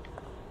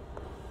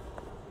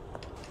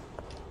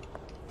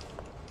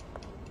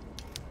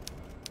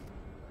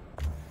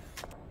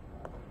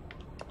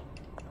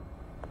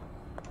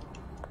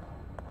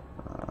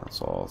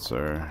 That's all it's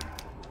there.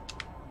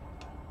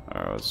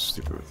 Oh, that's a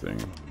stupid thing.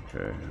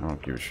 Okay, I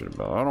don't give a shit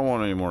about it. I don't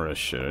want any more of this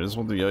shit. I just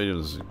want the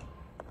items.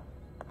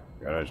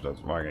 Gosh, that's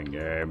fucking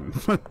game.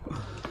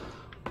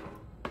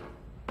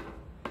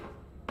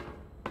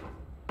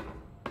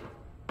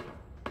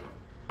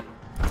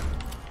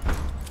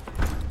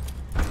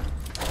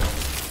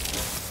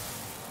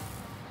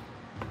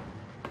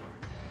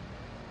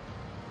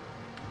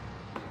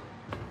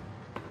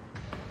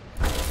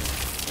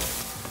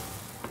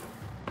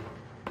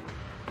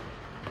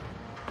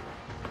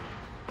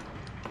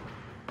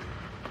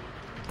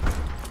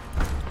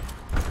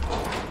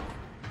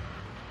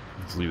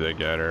 Let's leave that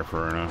guy there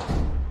for now.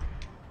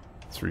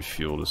 Let's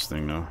refuel this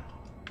thing now.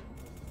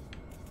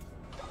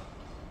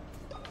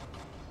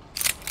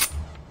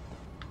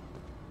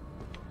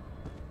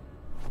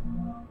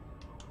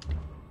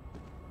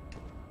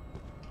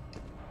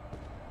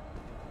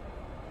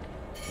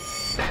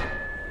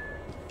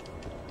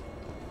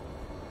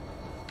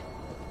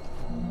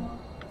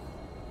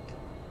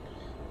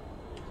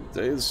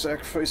 Day of the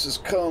sacrifice has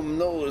come.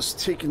 Noah is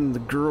taking the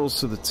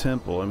girls to the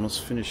temple. I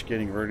must finish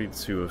getting ready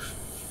to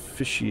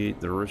officiate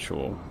the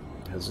ritual.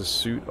 Has this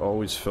suit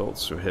always felt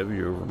so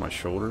heavy over my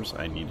shoulders?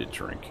 I need a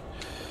drink.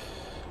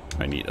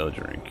 I need a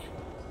drink.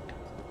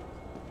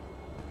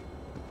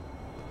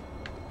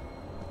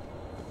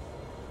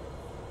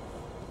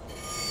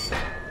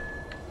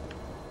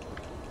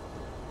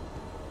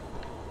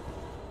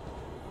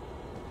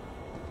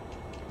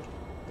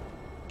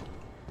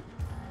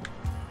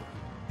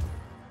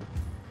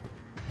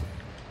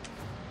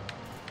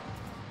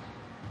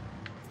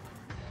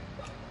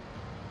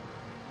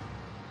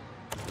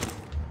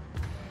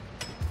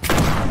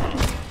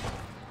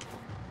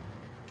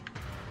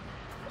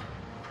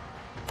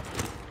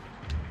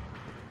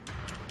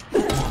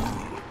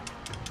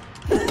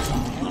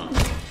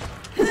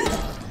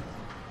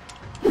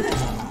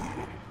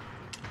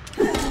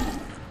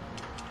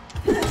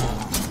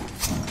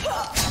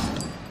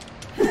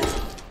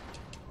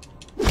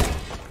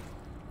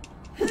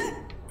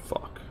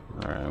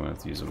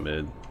 Use a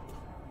mid.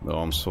 No,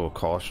 I'm still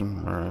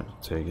caution. Alright,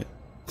 take it.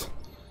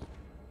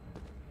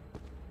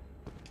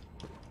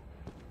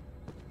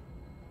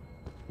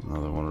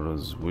 Another one of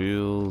those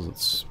wheels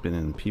that's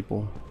spinning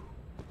people.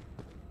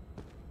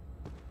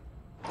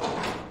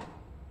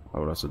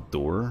 Oh, that's a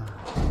door.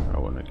 I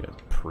want to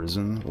get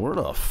prison. Where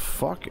the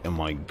fuck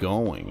am I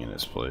going in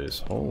this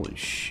place? Holy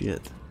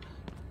shit.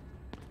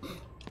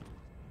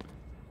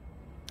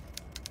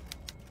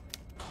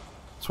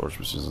 Torch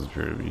resistance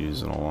appear to be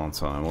used in a long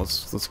time.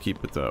 Let's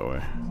keep it that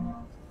way.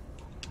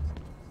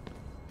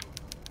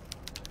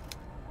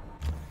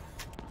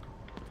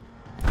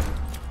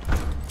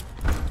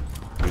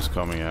 Who's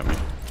coming at me?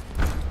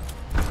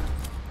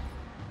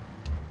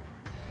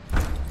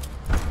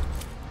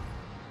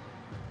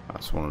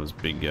 That's one of those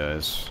big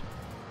guys.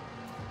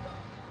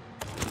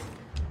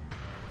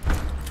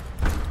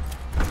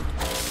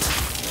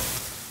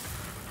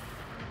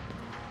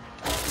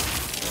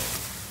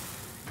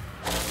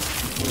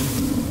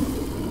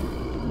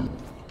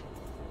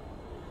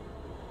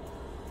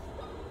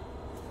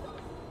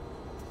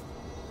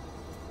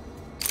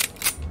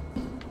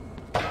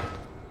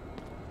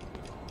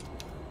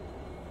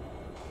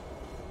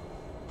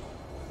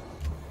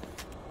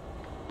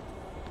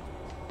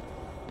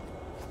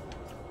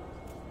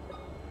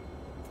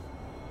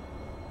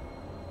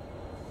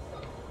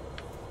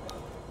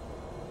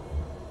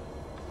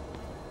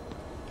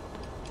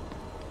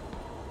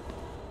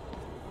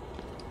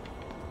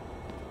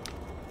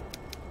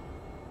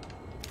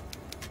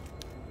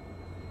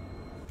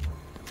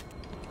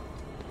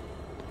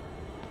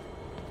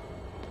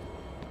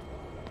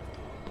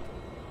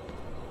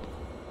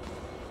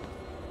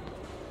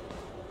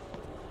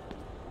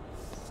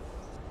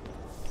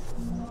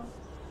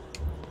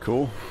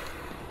 Cool.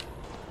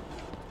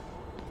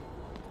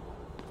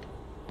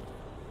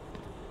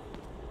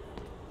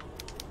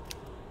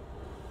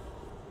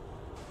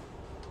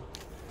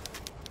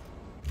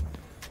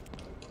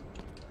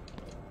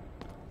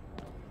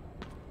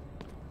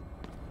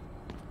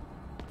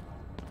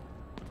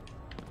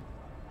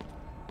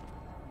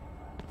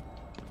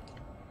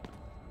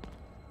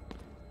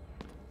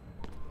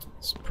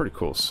 It's a pretty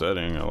cool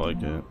setting. I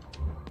like it.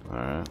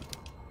 Alright.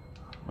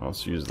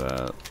 Let's use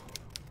that.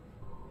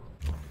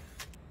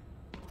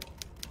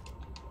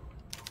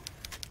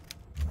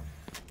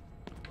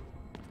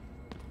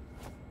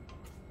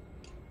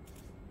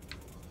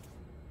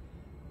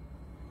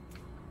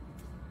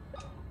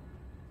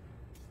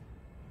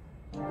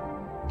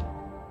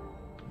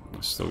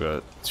 Still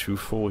got 2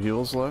 full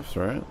heals left,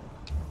 right?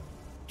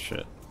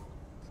 Shit.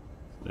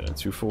 Yeah,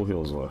 2 full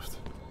heals left.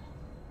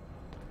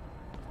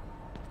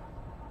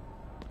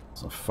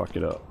 So fuck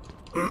it up.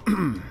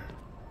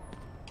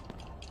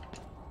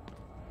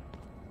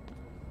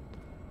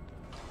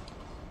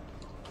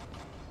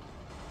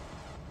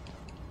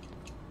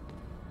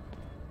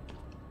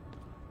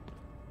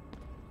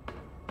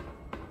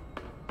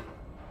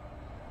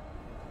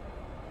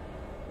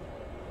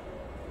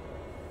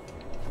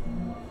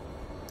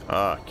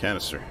 Ah,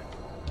 canister.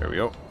 There we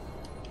go.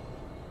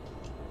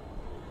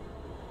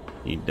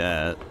 Need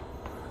that.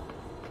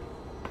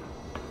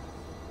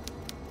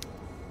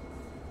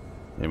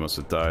 They must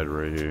have died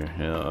right here.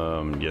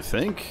 Yeah, you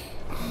think?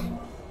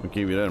 What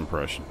gave you that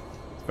impression?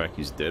 The fact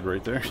he's dead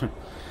right there?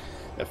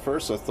 At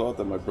first I thought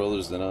that my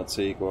brothers did not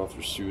take off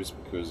their suits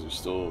because they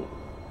still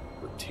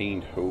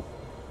retained hope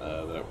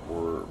that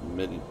were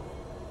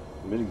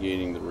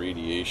mitigating the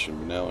radiation,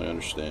 but now I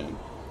understand.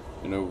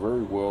 I know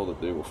very well that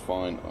they will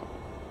find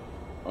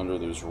under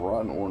those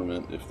rotten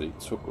ornament if they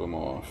took them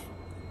off.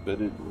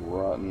 Bedded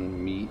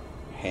rotten meat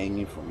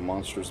hanging from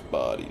monstrous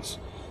bodies.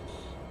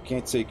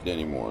 Can't take it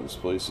anymore. This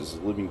place is a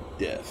living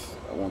death.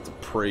 I want to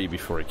pray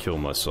before I kill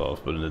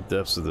myself, but in the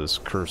depths of this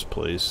cursed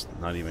place,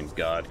 not even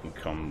God can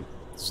come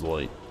as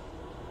light.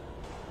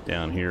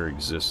 Down here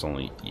exists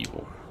only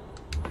evil.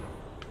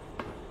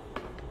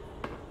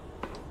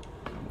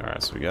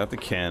 Alright, so we got the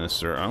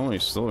canister. I only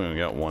still only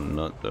got 1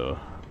 nut though.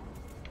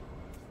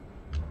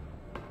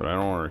 But I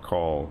don't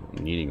recall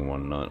needing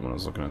 1 nut when I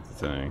was looking at the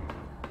thing.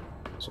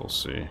 So we'll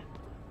see.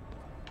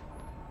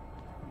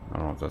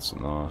 know if that's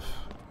enough.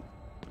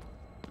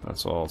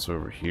 That's all it's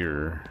over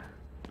here.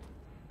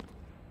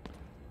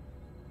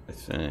 I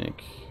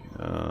think.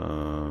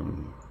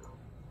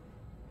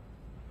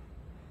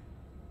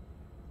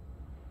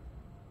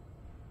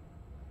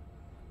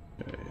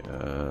 Okay,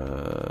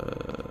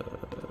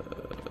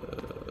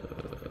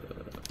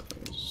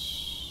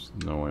 there's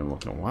no way I'm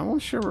looking. Why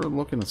won't she ever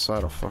look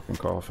inside a fucking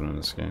coffin in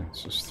this game?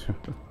 It's just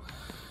stupid.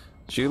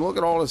 She can look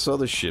at all this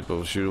other shit,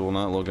 but she will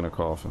not look in a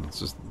coffin. It's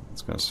just,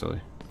 it's kind of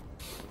silly.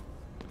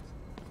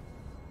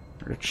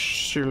 It's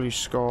silly,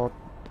 Scott.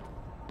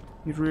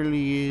 It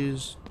really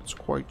is. It's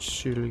quite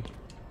silly.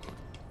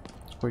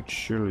 It's quite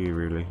silly,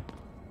 really.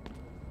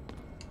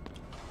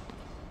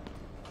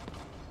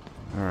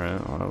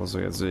 Alright, well, that looks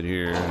like that's it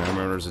here. I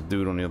remember there's a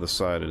dude on the other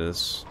side of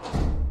this.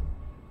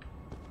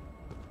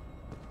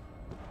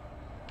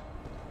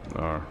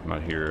 Oh,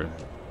 not here.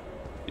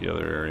 The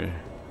other area.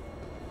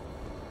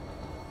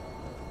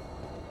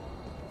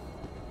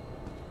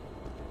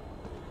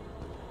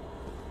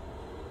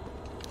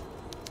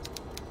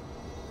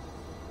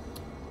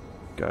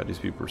 God, these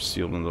people are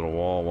sealed into the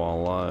wall while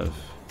alive.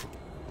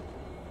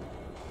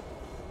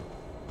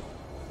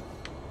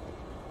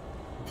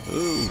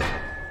 Ooh.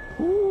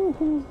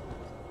 Woo-hoo.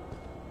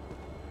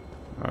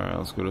 Alright,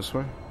 let's go this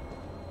way.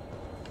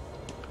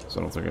 So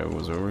I don't think I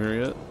was over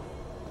here yet.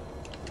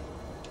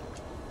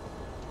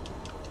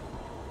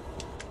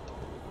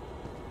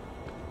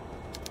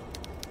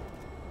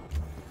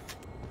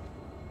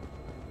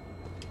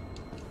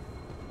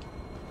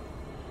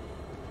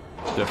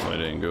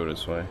 Definitely didn't go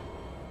this way.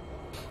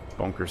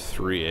 Bunker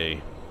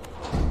 3A.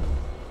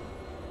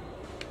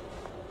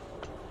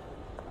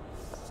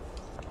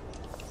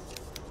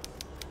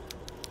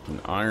 An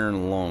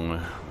iron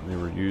lung. They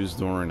were used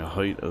during the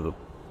height of the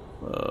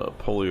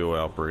polio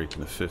outbreak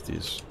in the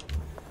 50s.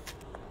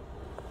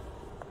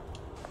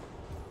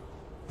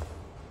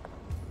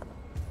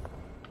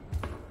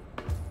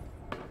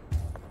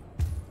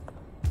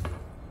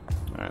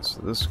 Alright,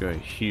 so this guy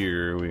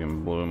here, we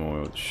can blow him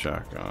away with the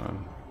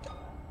shotgun.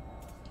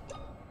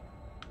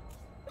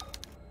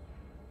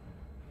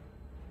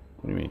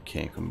 What do you mean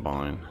can't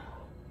combine?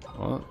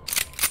 What?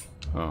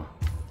 Oh.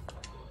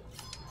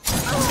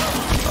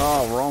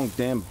 Oh, wrong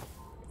damn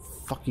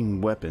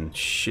fucking weapon.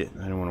 Shit,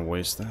 I didn't want to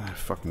waste that. I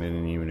fucking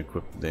didn't even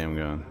equip the damn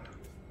gun.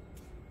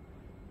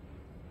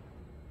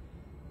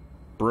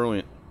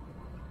 Brilliant.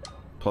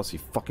 Plus he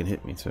fucking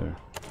hit me too.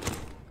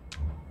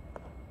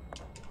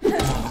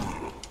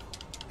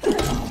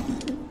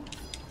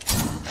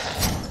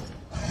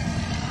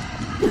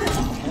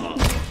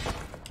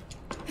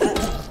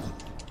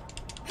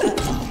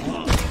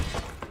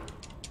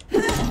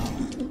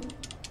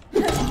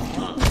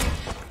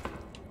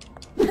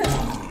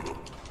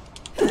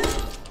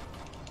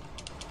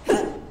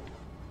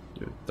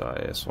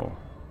 Asshole.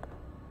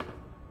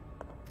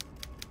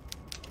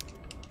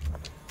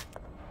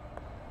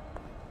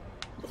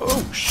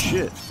 Oh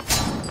shit.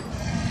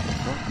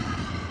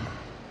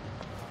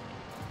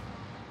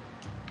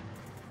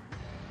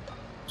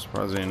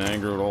 Surprised he ain't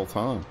angry at all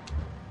time.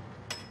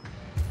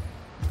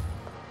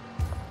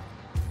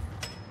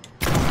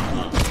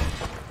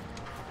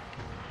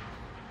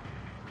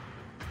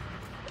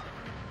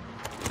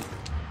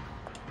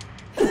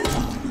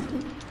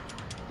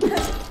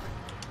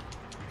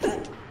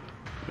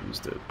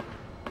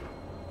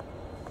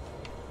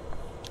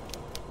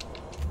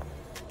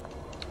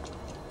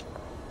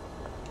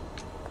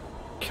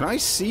 Can I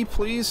see,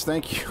 please?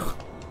 Thank you.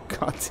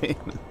 God damn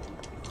it.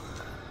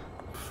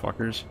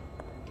 Fuckers.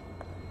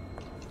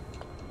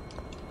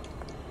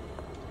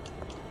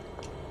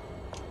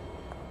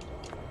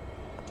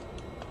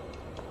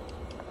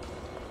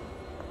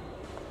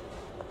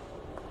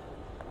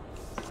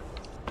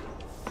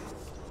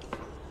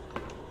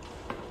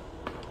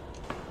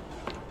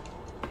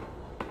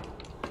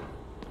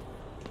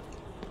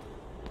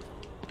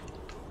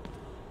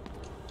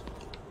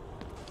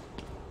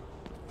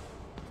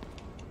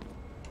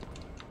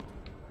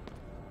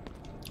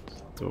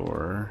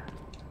 Door.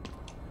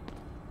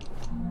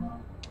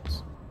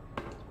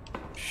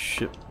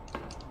 Ship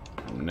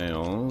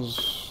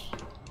nails.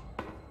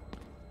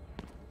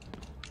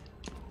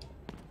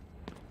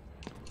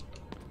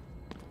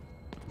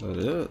 Is that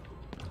it?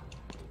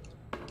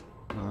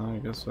 I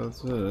guess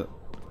that's it.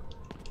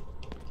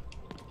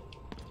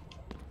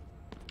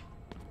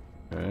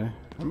 Okay.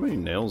 How many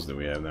nails do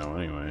we have now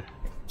anyway?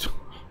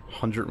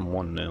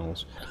 101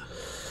 nails.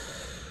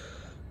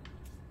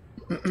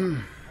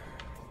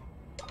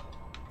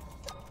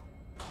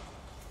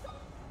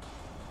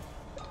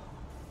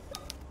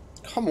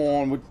 Come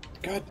on, with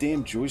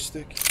goddamn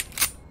joystick.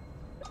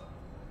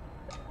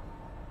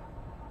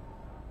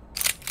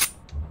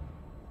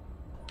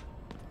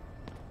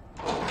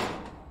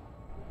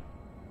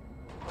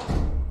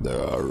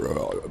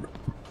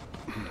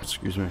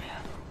 Excuse me,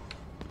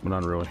 but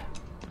not really.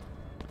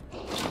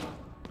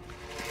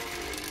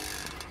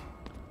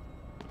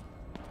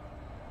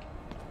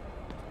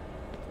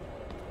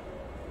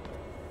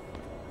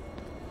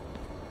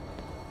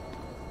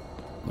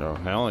 Oh,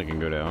 now I can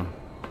go down.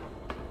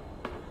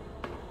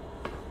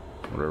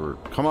 Whatever.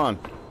 Come on.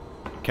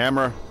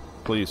 Camera,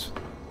 please.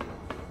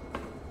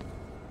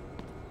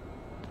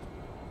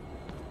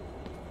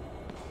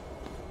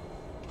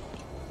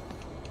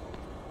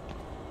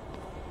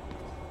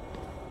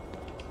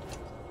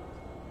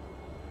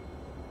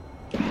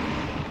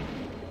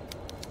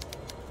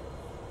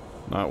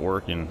 Not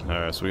working.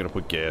 Alright, so we gotta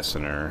put gas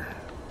in there.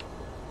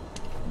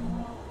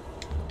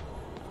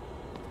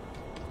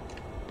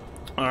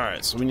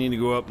 Alright, so we need to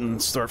go up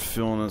and start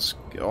filling this.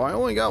 Oh, I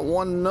only got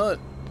one nut.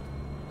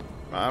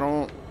 I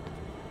don't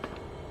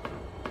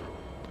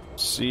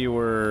see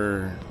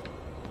where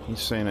he's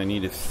saying I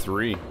needed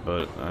 3,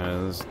 but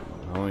I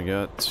only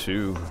got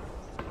 2.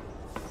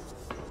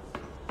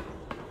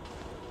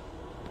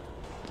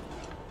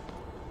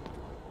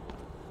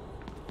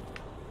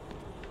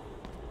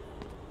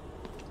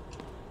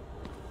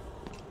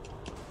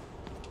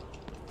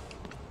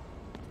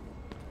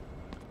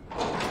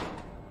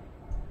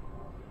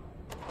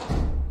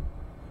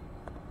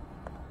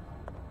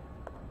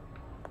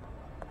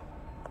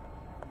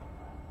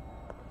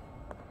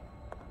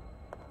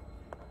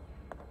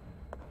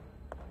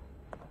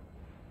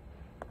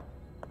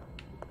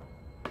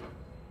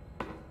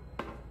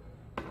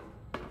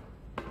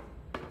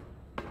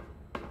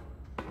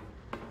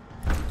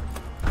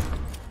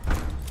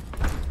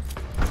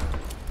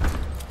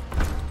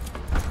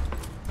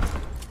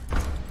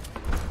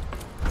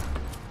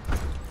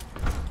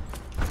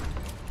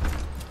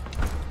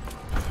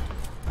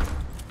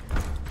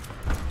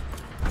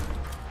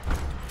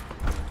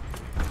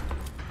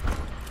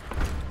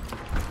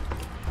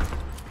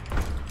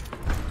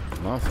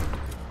 Nothing.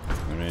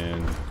 I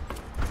mean,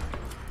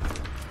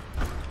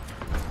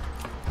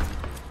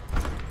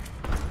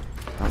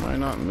 how am I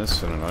not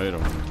missing an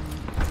item?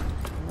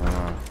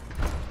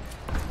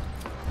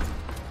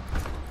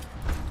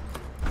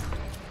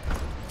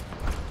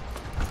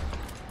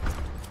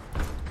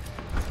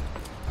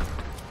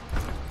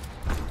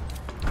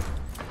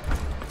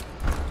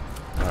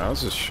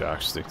 Let's just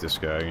shock stick this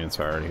guy. I'm getting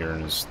tired of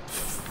hearing his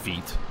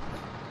feet.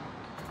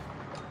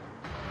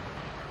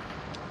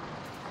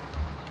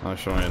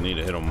 Actually, I need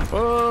to hit him.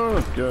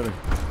 Oh, got it.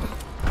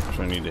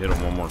 Actually, I need to hit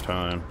him one more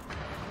time.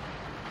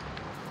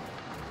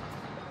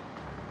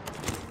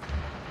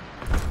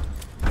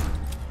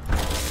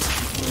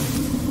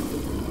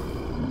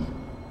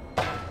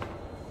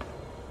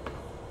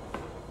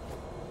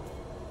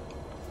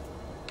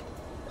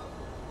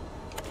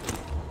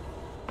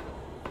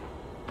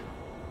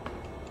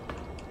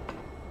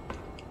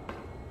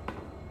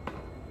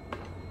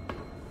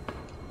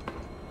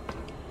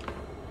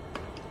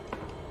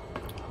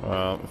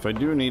 If I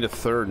do need a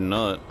third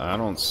nut, I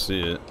don't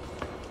see it.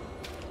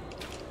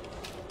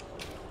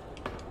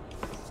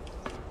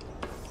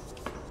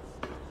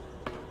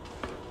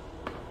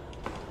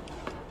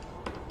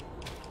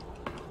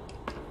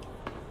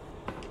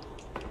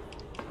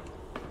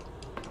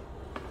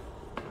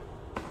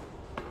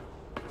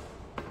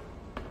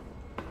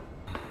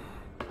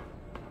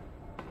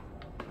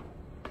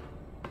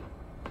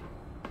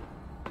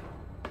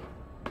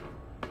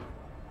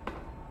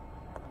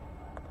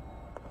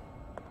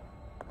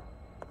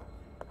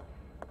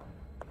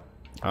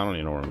 I don't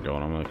even know where I'm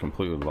going. I'm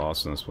completely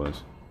lost in this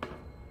place.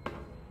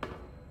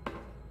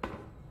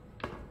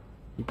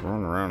 Keep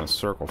running around in a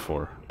circle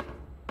for.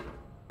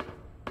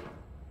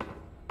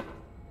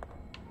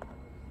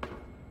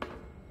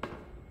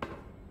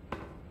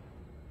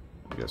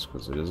 I guess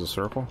because it is a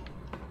circle?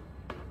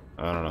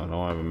 I don't know.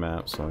 No, I have a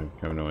map, so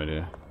I have no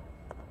idea.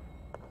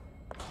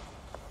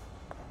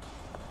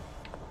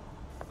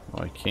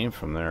 Well, I came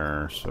from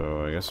there,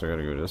 so I guess I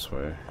gotta go this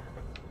way.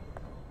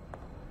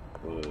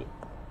 But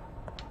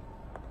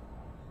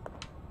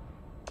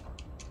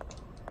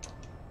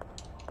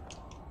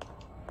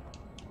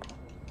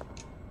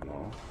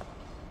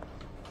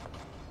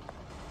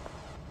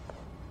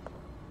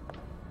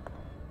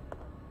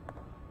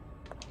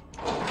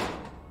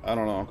I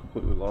don't know, I'm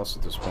completely lost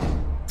at this point.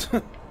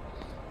 I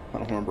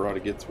don't remember how to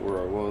get to where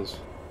I was.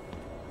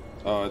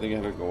 Oh, I think I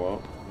had to go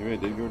up. Maybe I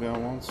did go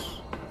down once.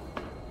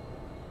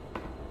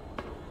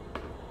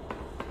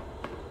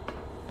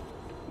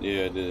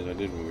 Yeah, I did. I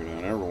did move down.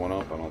 I never went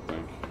up, I don't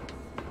think.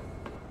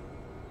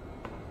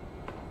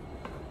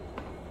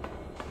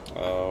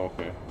 Oh,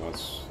 okay.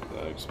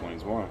 That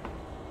explains why.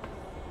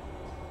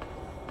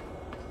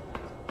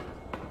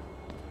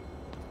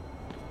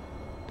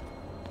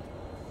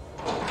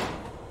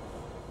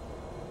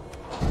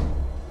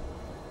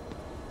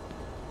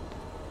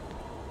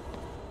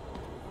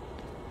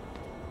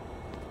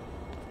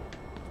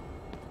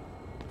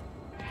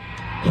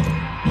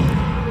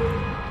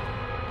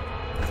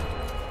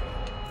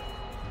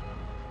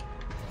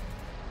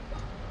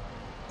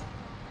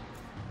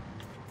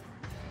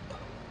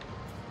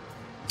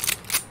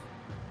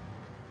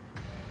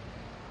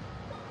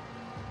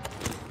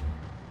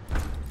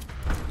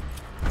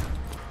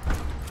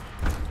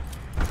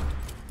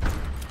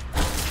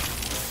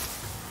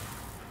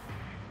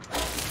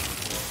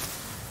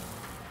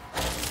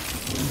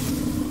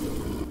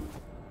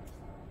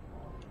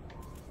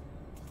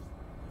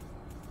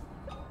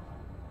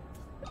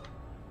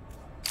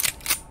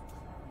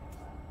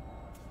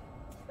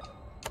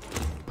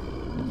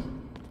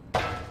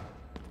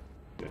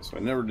 So I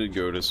never did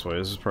go this way.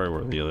 This is probably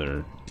where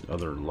the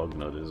other lug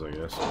nut is, I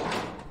guess.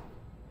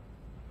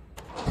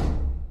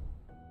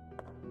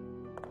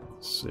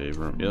 Save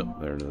room.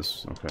 Yep, there it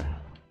is. Okay.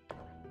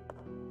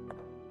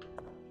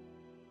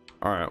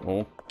 Alright,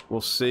 well, we'll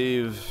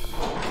save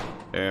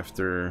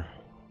after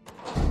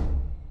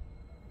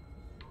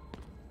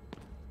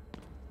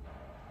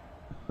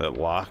that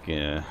lock.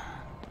 Yeah.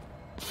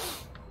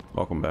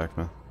 Welcome back,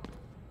 man.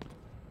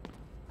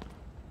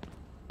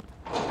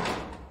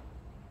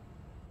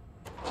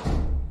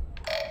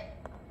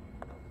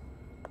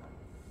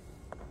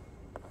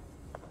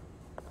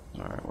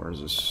 Alright, where's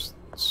this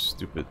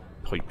stupid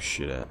pipe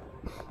shit at?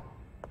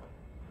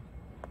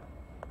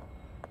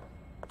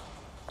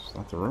 It's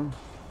not the room.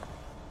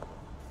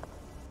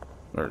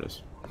 There it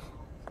is.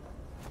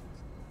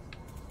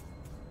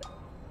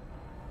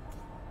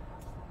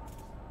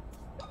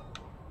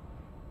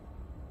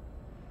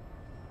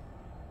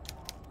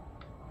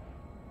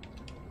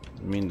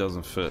 I mean,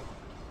 doesn't fit.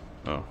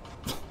 Oh.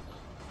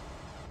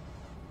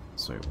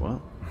 Say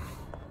what?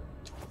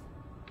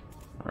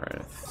 Alright,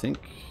 I think.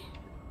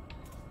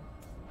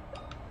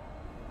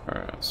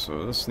 Alright,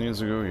 so this needs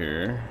to go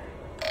here.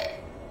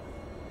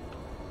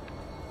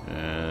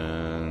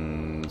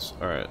 And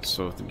alright,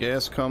 so if the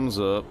gas comes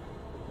up,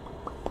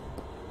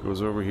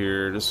 goes over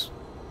here, just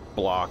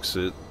blocks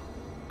it,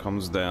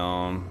 comes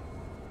down.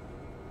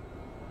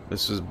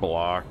 This is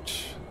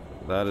blocked.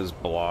 That is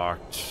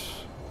blocked.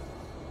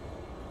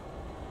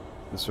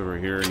 This over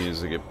here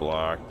needs to get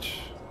blocked.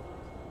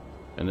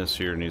 And this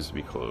here needs to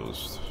be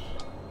closed.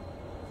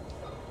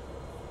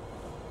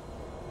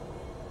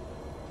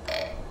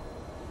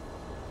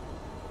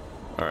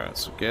 Alright,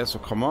 so gas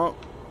will come up,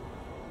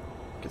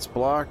 gets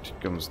blocked,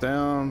 comes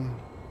down,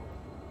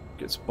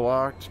 gets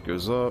blocked,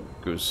 goes up,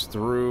 goes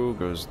through,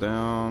 goes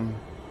down,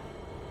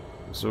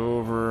 goes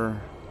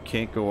over,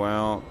 can't go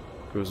out,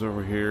 goes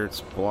over here, it's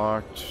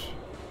blocked,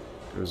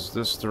 goes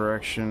this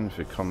direction. If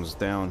it comes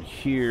down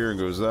here,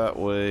 goes that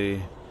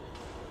way.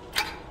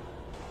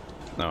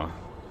 No,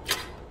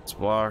 it's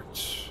blocked.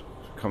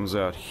 If it comes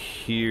out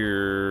here,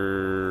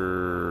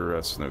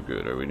 that's no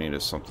good. We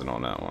needed something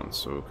on that one.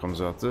 So it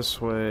comes out this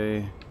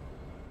way.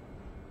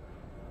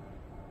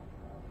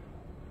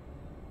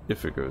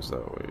 If it goes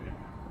that way.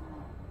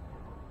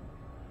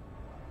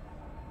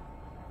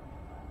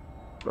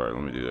 Alright,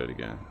 let me do that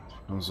again.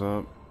 Comes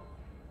up.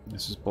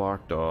 This is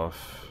blocked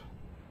off.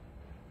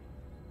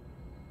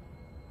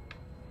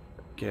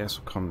 Gas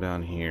will come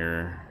down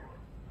here.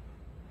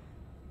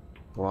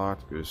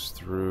 Blocked, goes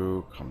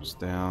through, comes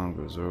down,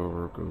 goes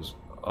over, goes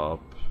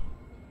up.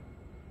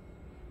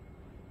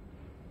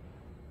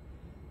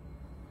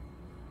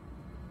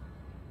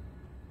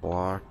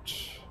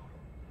 Blocked.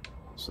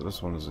 So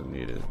this one isn't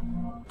needed.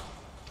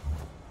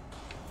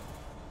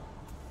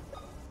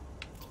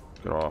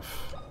 Get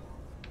off.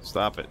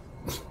 Stop it.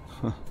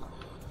 I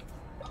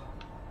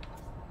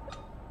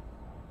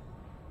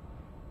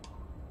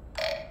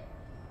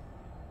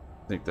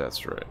think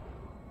that's right.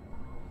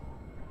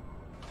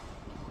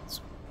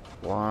 It's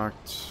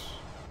blocked.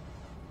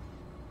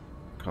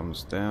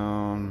 Comes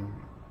down.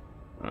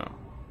 Oh.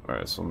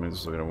 Alright, so let me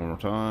just look at it one more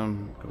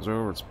time. Goes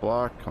over, it's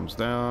blocked, comes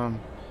down.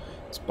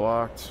 It's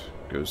blocked,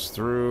 goes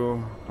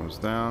through, comes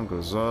down,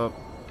 goes up.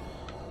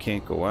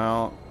 Can't go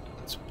out.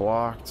 It's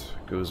blocked,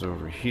 goes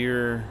over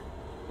here.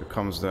 It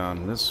comes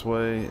down this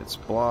way, it's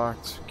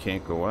blocked,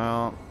 can't go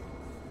out.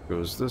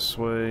 Goes this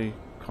way,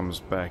 comes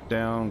back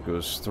down,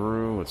 goes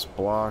through, it's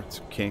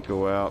blocked, can't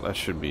go out. That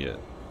should be it.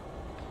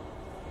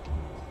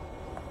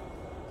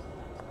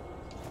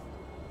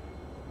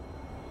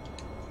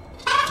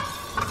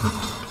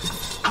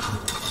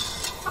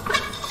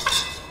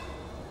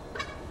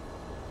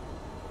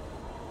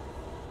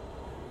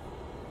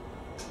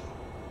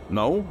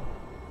 No?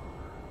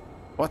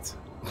 What?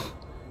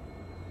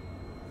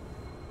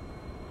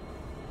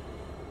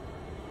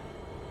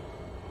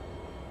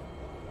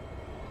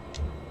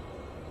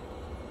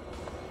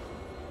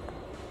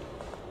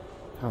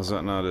 How's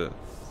that not it?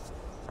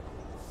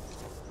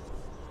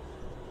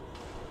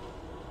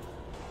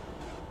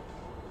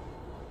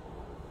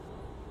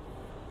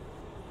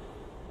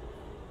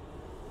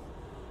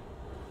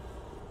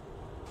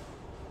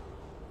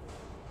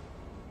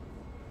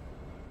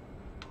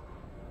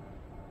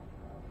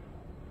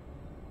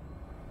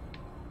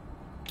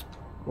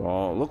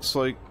 Well, it looks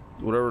like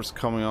whatever's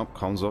coming up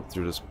comes up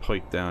through this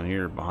pipe down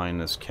here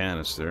behind this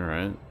canister,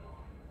 right?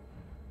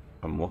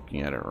 I'm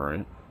looking at it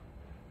right.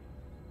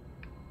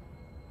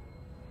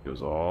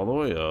 Goes all the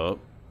way up,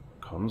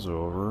 comes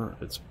over,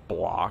 it's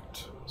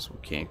blocked, so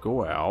we can't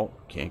go out,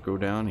 can't go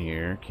down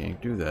here,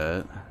 can't do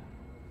that.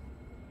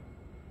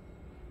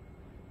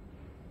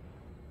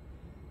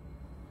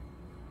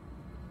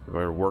 Have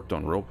I ever worked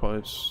on real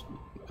pipes?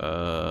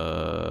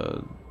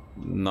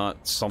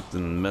 Not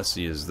something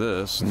messy as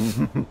this.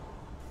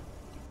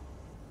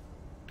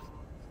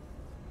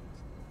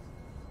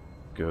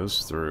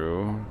 Goes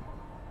through,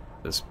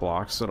 this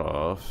blocks it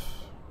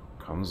off,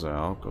 comes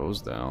out,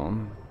 goes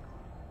down.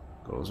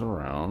 Goes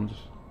around,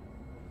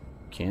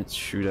 Can't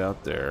shoot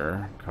out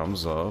there.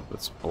 Comes up.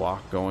 It's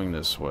blocked going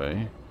this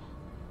way.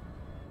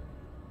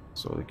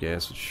 So the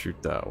gas would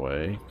shoot that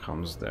way.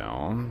 Comes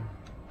down.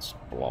 It's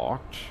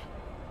blocked.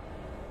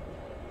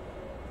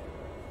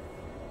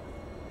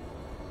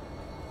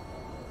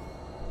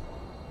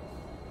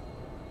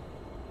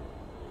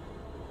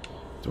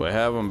 Do I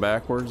have them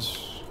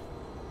backwards?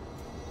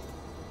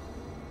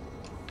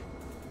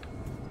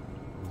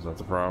 Is that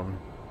the problem?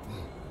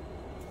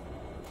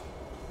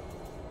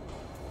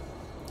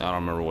 I don't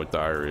remember what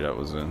diary that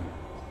was in.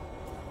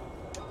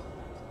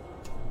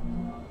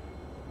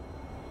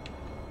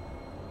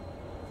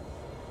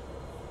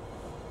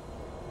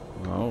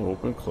 No,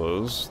 open,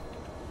 closed.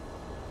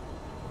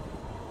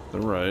 The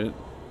right.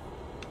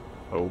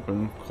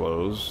 Open,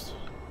 closed.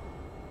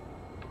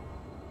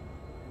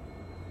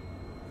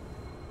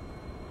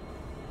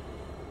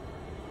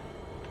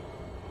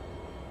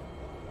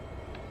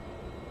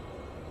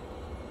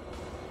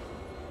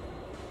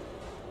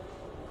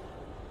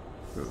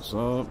 Goes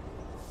up,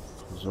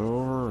 goes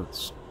over,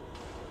 it's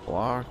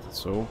blocked,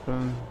 it's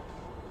open.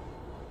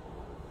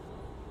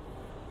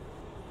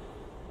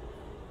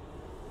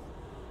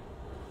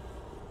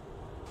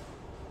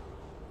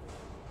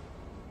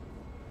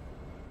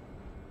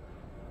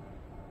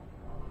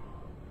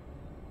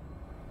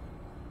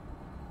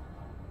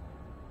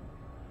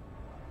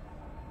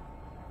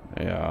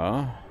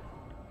 Yeah.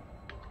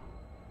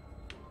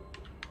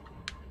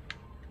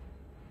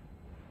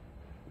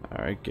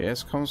 Alright,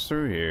 gas comes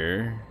through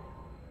here.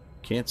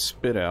 Can't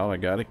spit out, I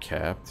got it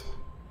capped.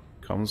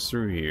 Comes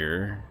through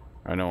here.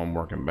 I know I'm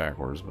working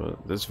backwards,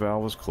 but this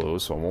valve is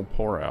closed, so it won't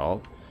pour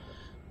out.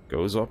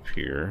 Goes up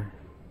here.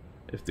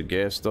 If the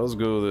gas does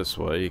go this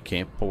way, it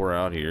can't pour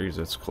out here because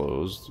it's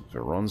closed. If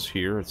it runs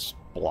here, it's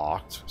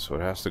blocked, so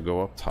it has to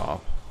go up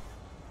top.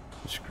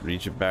 Just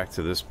reach it back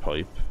to this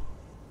pipe.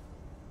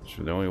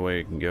 So the only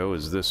way it can go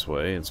is this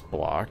way. It's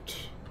blocked,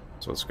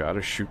 so it's got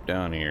to shoot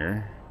down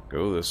here.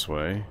 Go this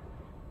way.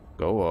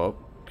 Go up.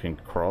 Can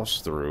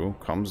cross through,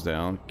 comes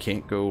down,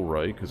 can't go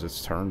right because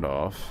it's turned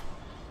off,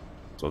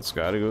 so it's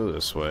got to go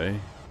this way.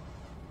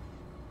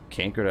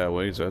 Can't go that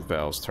way because that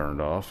valve's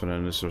turned off, and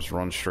then this just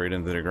runs straight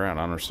into the ground.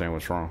 I don't understand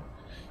what's wrong.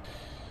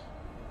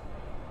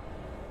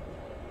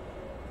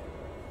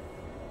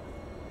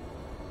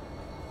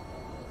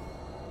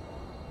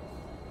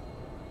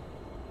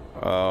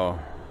 Oh,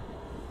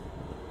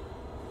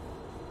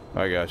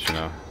 I got you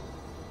now.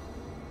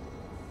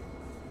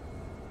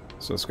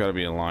 So it's got to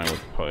be in line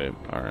with the pipe.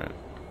 All right.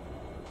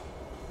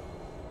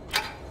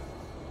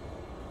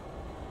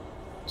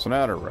 So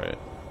now they're right.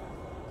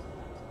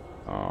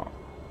 Oh.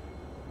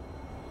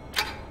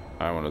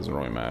 That one doesn't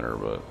really matter,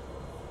 but...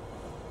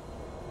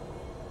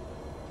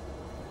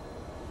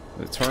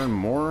 They turn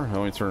more? It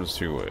only turns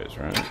two ways,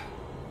 right?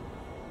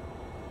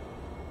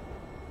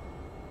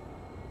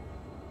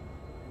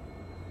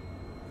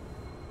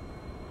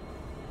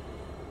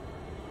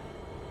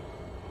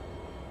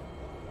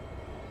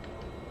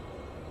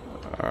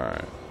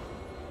 Alright.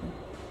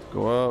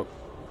 Go up.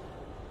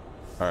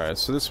 Alright,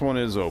 so this one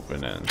is open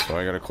then, so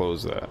I gotta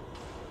close that.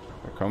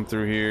 I come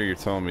through here, you're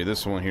telling me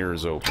this one here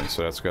is open,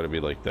 so that's gotta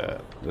be like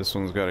that. This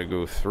one's gotta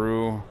go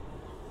through.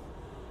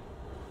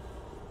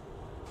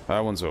 That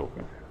one's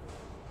open.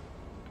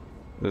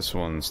 This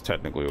one's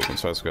technically open,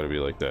 so that's gotta be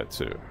like that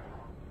too.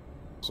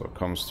 So it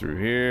comes through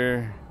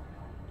here.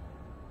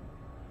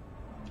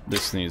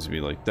 This needs to be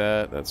like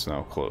that, that's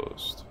now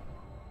closed.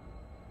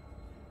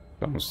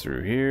 Comes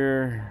through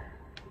here.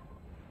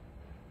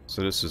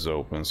 So this is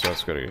open, so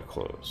that's got to get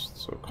closed.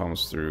 So it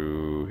comes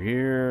through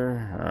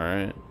here.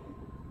 Alright.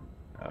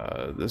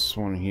 This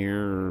one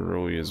here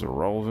really is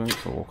irrelevant,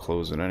 but we'll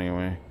close it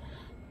anyway.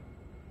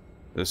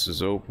 This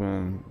is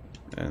open,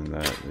 and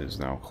that is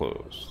now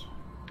closed.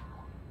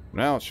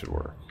 Now it should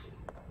work.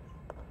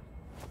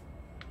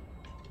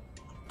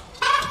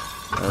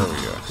 There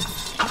we go.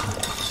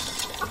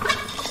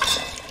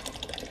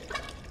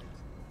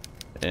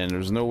 And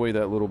there's no way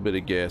that little bit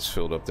of gas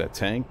filled up that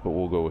tank, but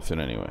we'll go with it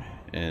anyway.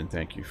 And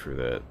thank you for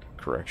that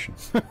correction.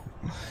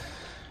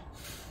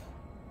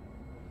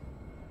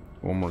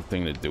 One more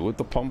thing to do with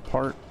the pump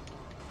part.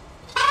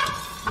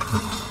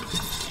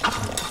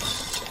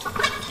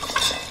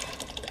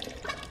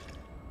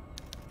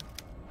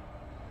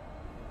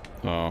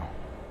 Oh.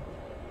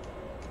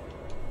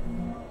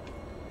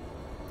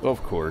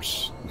 Of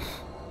course.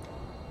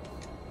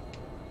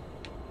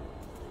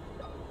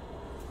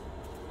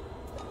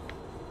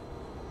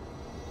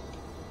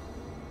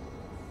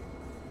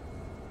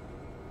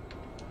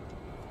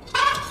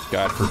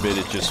 God forbid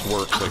it just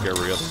works like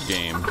every other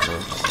game, but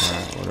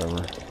alright,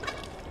 whatever.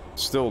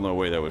 Still no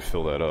way that would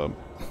fill that up.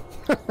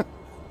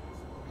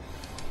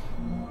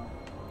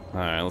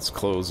 Alright, let's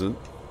close it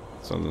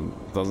so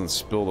it doesn't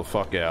spill the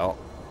fuck out.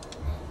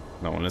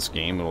 No, in this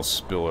game it'll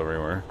spill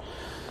everywhere.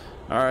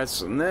 Alright,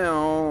 so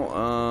now,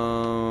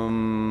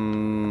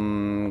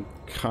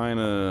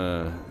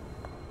 kinda...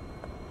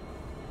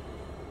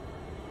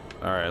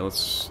 Alright,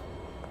 let's...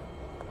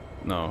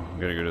 No,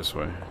 we gotta go this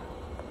way.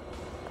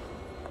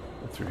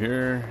 Through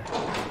here.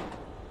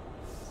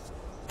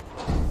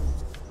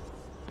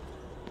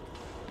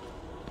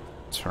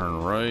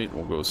 Turn right.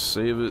 We'll go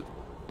save it.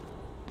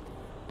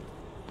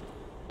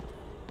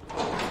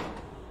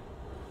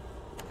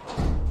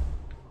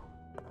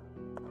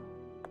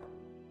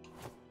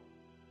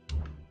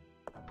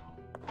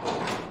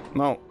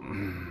 No.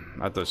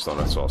 I just thought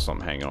I saw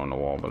something hanging on the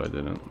wall, but I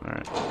didn't.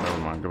 Alright, never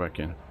mind. Go back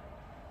in.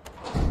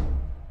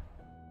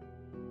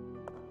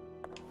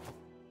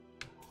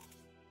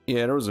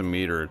 Yeah, there was a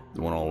meter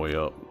that went all the way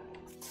up,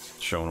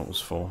 showing it was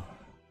full.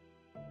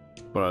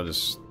 But I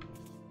just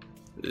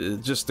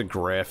the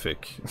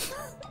graphic.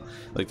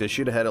 Like, they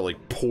should have had it,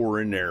 like, pour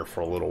in there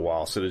for a little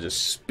while, instead of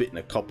just spitting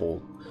a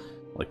couple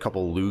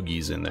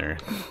loogies in there.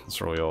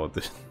 That's really all it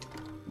did.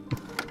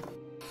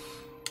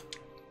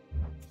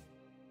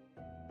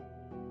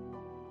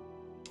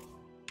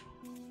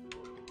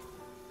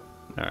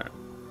 Alright.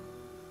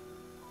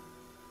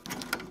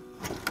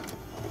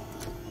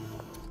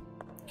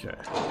 Okay.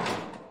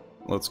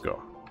 Let's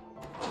go.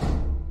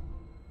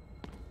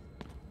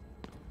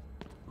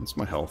 What's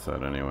my health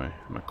at anyway?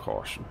 My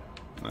caution.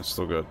 I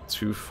still got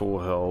 2 full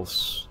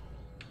healths,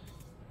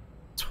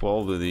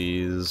 12 of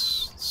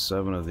these,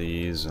 7 of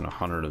these, and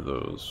 100 of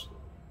those.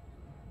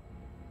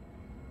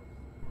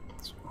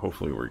 So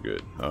hopefully we're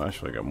good. Oh,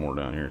 actually I got more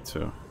down here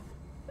too.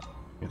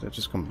 Did that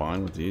just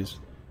combine with these?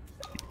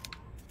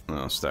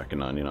 No, stack of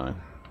 99.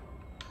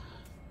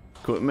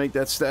 Couldn't make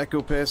that stack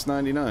go past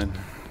 99.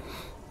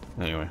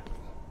 Anyway.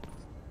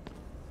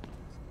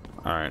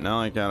 Alright, now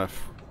I gotta...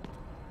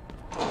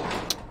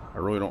 I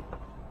really don't...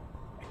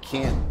 I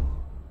can't...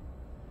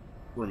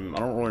 I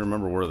don't really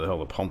remember where the hell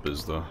the pump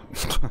is, though.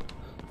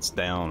 It's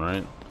down,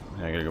 right?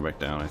 Yeah, I gotta go back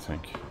down, I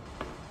think.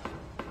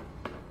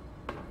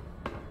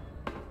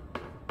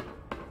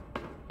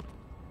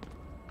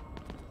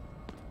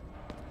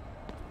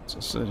 What's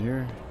it said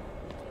here?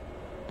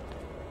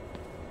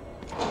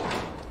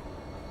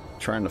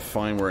 Trying to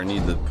find where I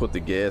need to put the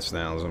gas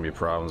down is gonna be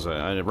problems.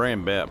 I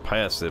ran back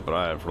past it, but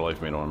I, for life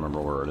of me, don't remember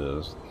where it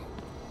is.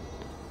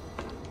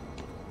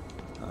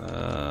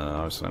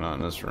 Obviously not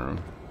in this room.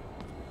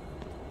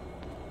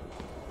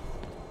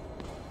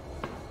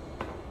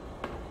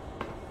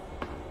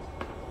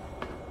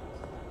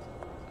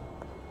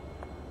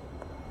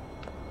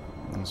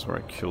 That's where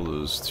I killed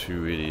those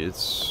 2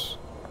 idiots.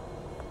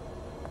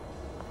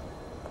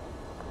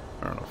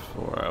 I don't know if...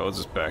 Alright, I'll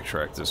just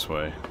backtrack this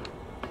way.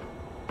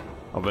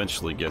 I'll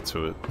eventually get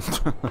to it.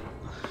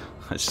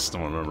 I just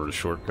don't remember the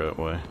shortcut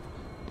way.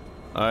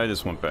 I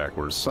just went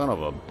backwards. Son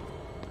of a...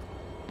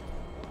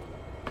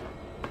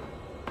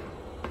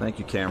 Thank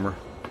you, camera.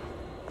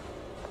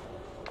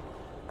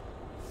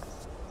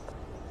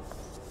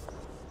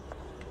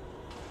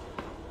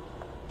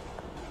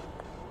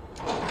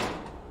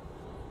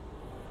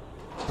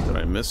 Did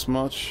I miss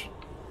much?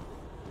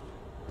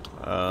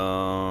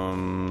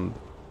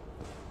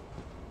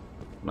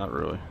 Not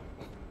really.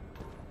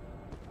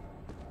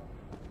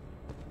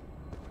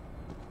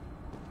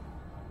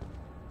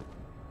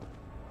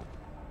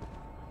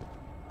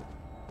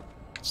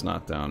 It's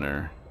not down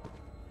there.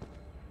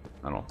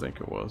 I don't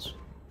think it was.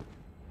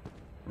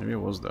 Maybe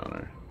it was down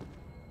there.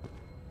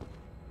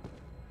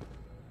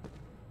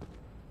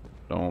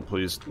 Don't,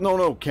 please. No,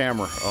 no,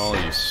 camera. Oh,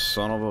 you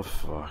son of a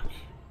fuck.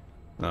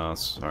 No,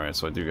 it's alright,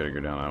 so I do gotta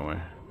go down that way.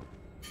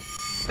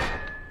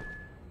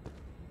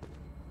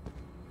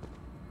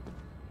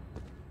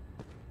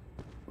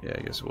 Yeah,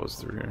 I guess it was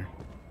through here.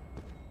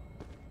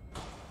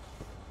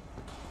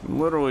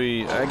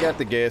 Literally, I got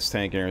the gas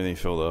tank and everything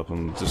filled up.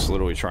 I'm just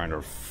literally trying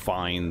to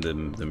find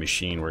the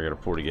machine where I gotta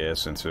pour the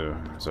gas into,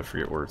 because I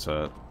forget where it's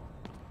at.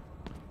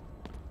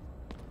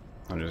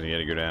 I'm just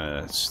gonna go down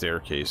a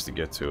staircase to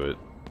get to it.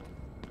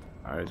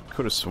 I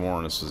could have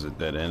sworn this was a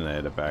dead end. I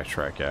had to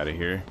backtrack out of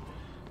here.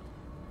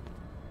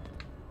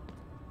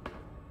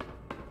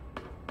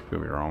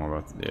 Could be wrong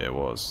about the... Yeah, it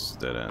was.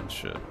 It's a dead end.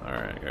 Shit.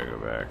 Alright, I gotta go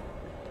back.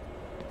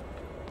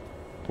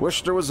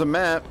 Wish there was a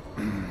map.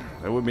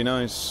 That would be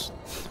nice.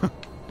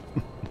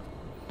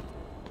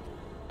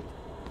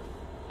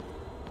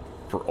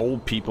 For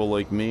old people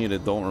like me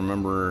that don't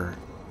remember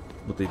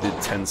what they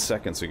did 10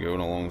 seconds ago,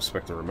 and I don't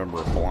expect to remember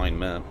a blind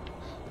map.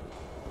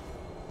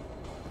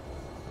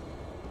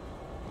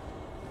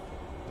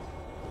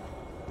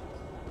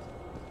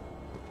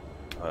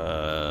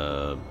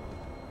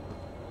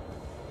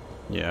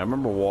 Yeah, I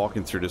remember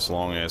walking through this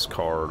long-ass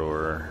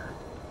corridor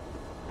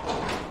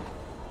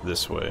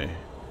this way.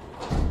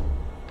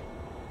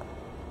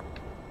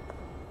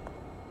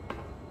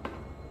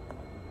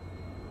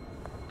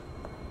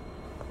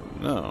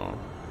 No.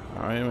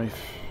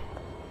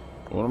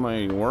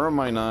 Where am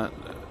I not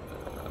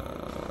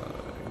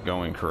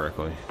going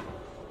correctly?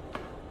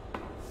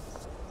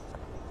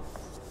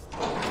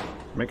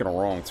 Making a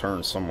wrong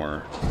turn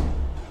somewhere.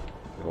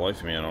 For the life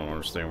of me, I don't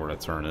understand where that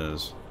turn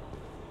is.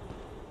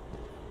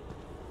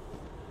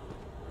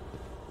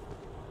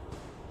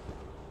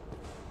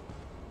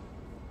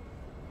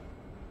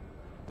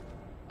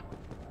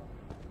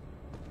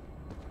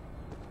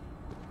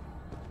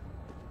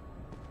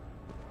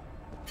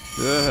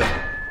 Ugh.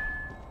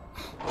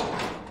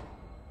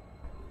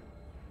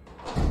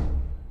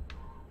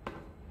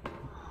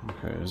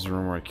 Okay, there's the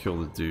room where I kill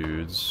the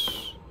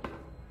dudes.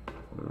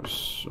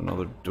 There's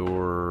another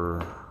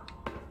door.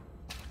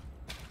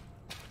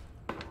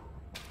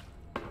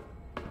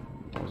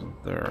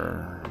 Wasn't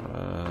there.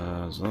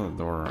 There's another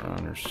door around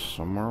here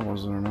somewhere,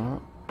 was there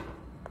not?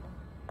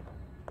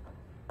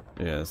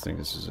 Yeah, I think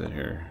this is it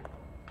here.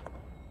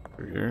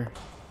 Over here?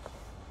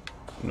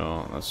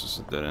 No, that's just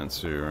a dead end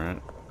too,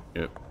 right?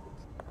 Yep.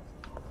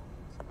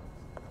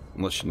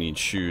 Unless you need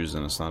shoes,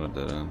 then it's not a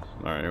dead end.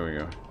 Alright, here we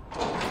go.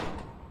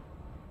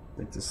 I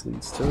think this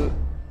leads to it.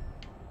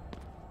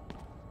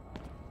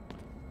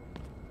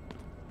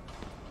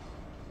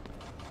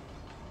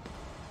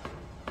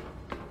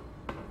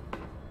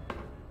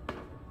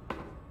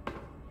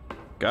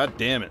 God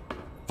damn it.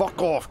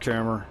 Fuck off,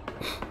 camera.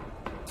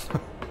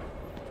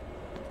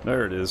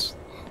 There it is.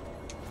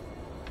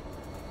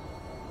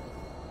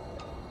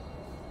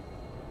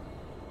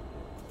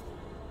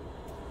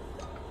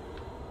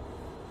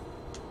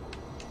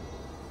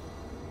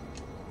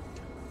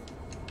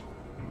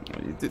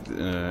 You did,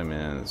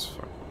 man, it's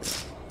fucking...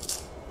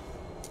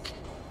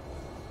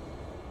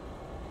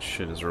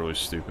 Shit is really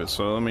stupid.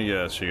 So let me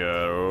guess, you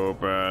gotta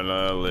open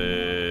the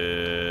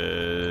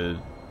lid.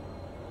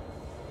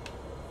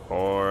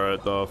 Or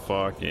the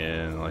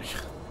fucking, like...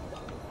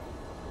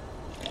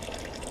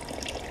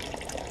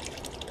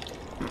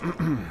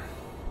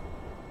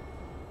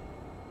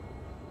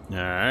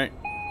 Alright.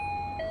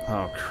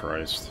 Oh,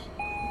 Christ.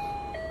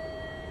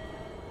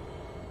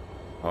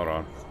 Hold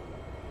on.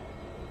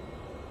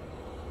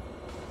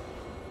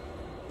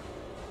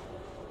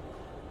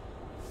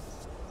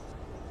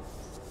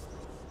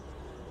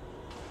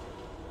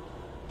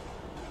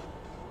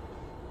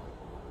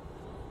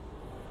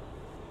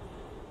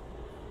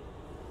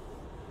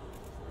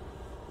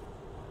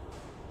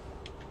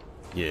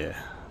 Yeah,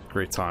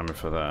 great timing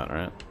for that,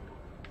 right?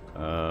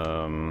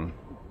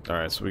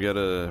 Alright, so we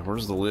gotta...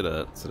 Where's the lid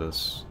at to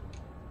this?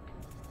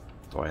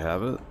 Do I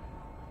have it?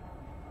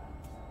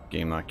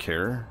 Game not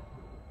care?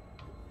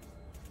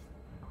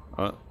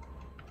 What?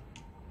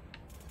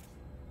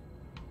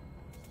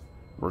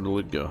 Where'd the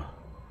lid go?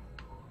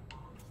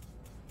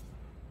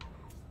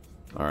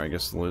 Alright, I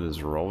guess the lid is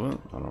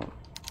irrelevant? I don't...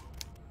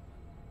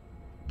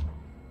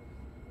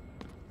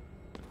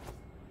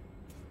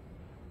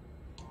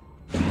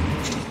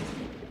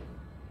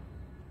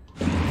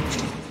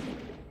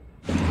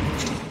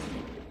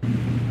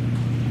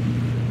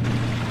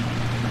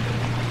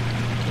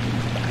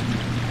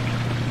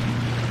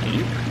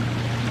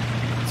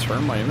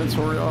 Turn my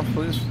inventory off,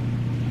 please?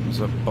 Is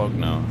that bug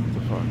now? What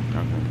the fuck?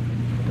 Okay.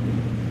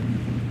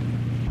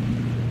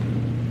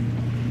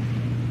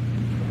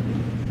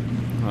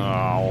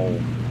 Oh.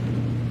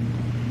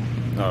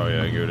 Oh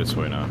yeah, go this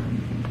way now.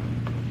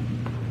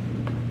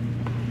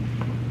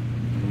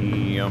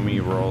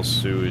 Yummy raw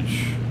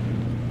sewage.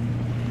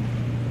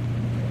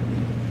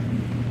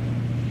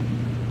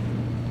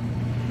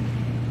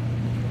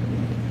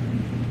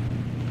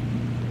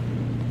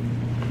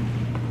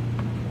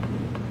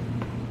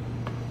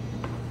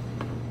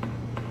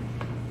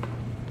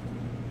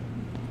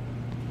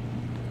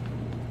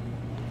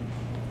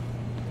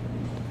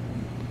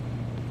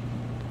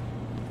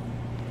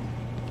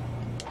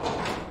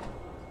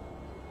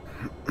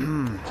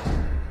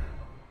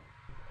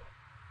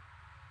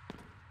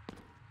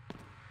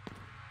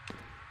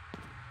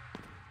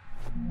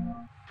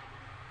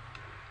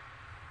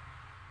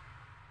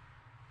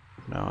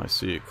 Now I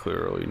see it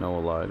clearly.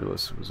 Noah lied to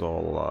us. It was all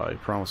a lie. He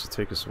promised to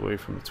take us away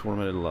from the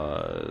tormented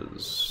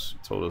lies.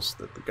 He told us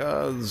that the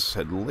gods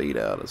had laid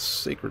out a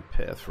sacred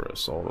path for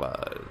us. All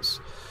lies.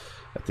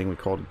 That thing we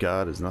called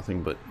God is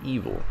nothing but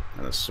evil,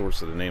 and the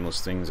source of the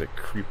nameless things that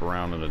creep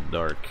around in the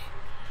dark.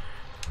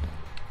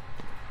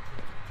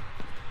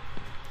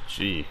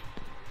 Gee,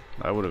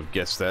 I would have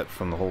guessed that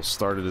from the whole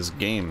start of this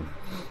game.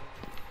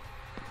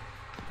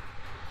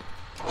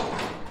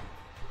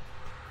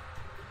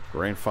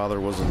 Grandfather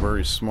wasn't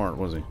very smart,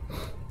 was he?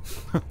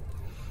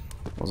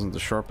 Wasn't the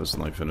sharpest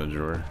knife in a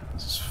drawer.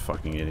 This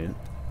fucking idiot.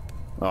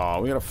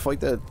 Oh, we gotta fight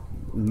that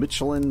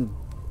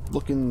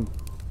Michelin-looking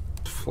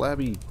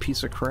flabby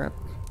piece of crap.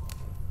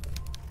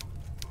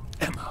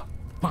 Emma,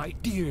 my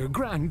dear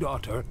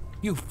granddaughter,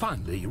 you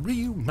finally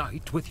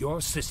reunite with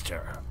your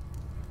sister.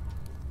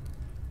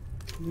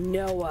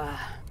 Noah.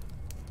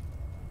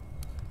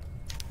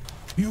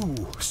 You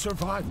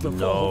survived the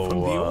fall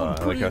from the old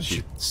bridge. I like how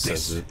she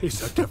says this it.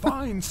 is a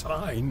divine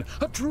sign,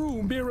 a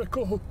true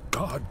miracle.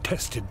 God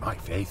tested my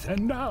faith,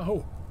 and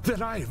now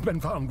that I have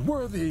been found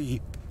worthy,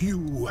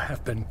 you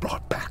have been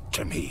brought back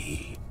to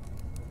me.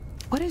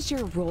 What is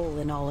your role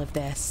in all of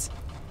this?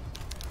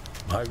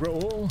 My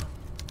role?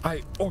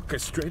 I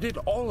orchestrated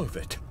all of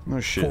it. No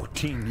shit.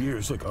 14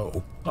 years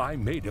ago, I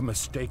made a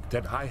mistake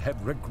that I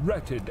have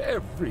regretted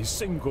every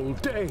single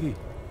day.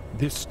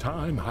 This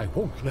time, I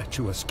won't let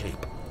you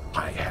escape.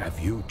 I have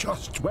you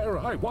just where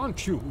I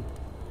want you.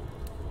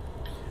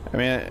 I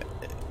mean,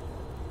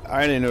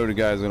 I didn't know the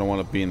guy was gonna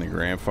want to be in the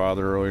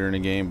grandfather earlier in the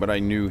game, but I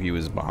knew he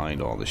was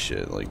behind all the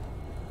shit. Like,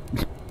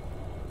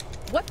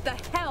 What the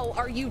hell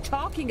are you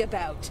talking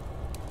about?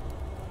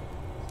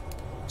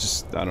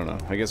 Just, I don't know.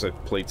 I guess I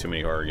played too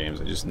many horror games.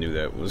 I just knew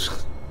that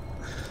was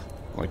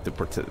like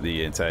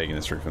the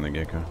antagonist right from the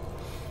get-go.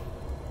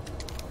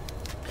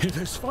 It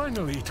is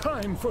finally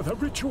time for the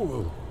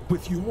ritual.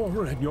 With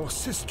your and your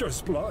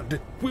sister's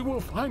blood, we will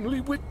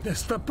finally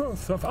witness the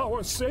birth of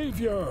our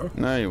Savior.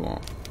 No, you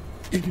won't.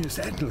 In his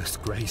endless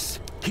grace,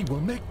 he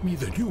will make me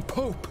the new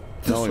Pope,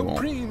 the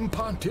Supreme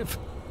Pontiff.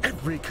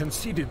 Every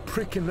conceited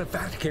prick in the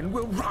Vatican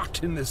will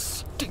rot in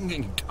this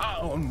stinging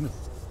town.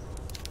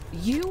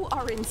 You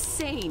are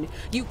insane.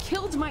 You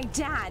killed my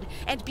dad,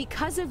 and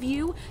because of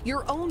you,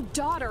 your own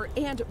daughter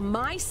and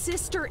my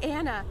sister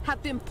Anna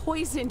have been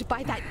poisoned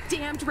by that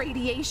damned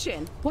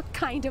radiation. What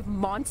kind of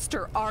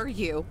monster are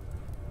you?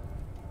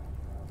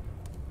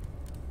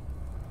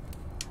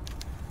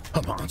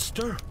 A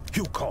monster?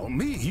 You call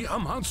me a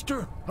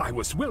monster? I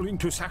was willing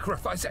to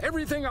sacrifice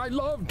everything I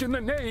loved in the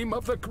name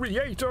of the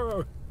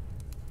Creator.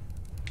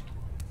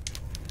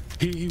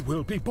 He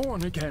will be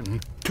born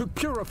again to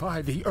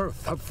purify the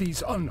earth of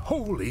these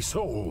unholy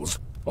souls.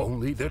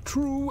 Only the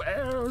true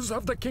heirs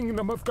of the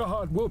kingdom of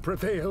God will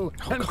prevail.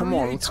 Oh, and come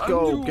on, let's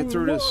go. Get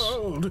through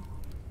world. this.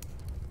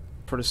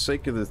 For the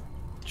sake of the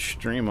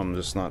stream, I'm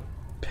just not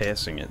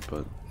passing it,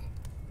 but...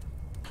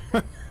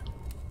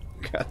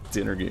 God,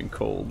 dinner getting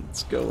cold.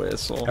 Let's go,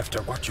 asshole.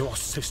 After what your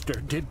sister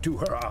did to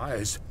her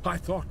eyes, I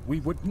thought we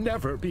would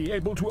never be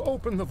able to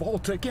open the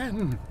vault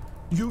again.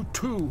 You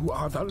two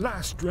are the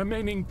last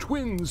remaining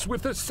twins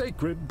with the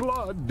sacred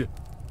blood.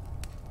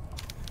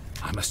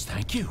 I must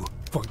thank you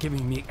for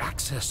giving me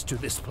access to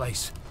this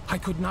place. I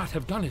could not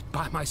have done it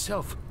by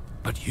myself.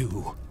 But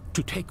you,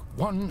 to take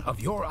one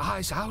of your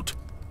eyes out,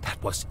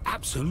 that was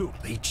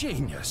absolutely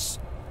genius.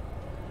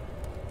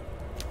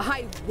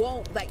 I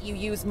won't let you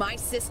use my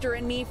sister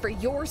and me for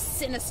your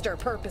sinister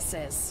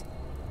purposes.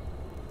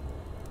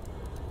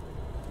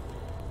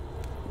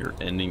 Your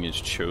ending is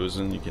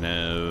chosen. You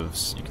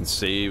can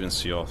save and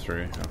see all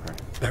three. Okay.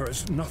 There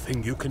is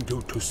nothing you can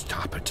do to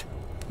stop it.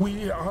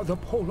 We are the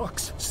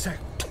Pollux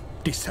sect,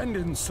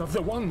 descendants of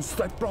the ones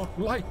that brought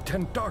light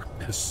and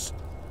darkness.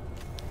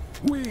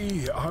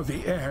 We are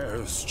the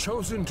heirs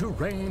chosen to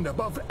reign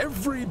above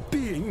every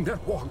being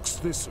that walks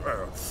this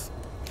earth.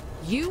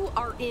 You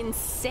are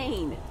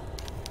insane.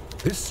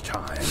 This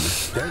time,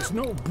 there's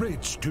no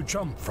bridge to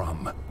jump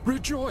from.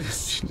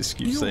 Rejoice! Just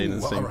keep saying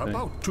the same You are thing.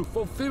 about to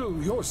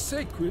fulfill your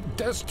sacred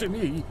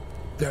destiny.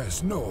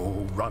 There's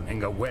no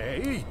running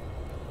away.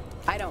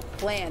 I don't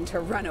plan to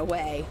run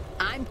away.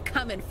 I'm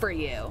coming for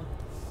you.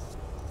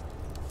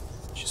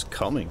 She's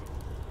coming.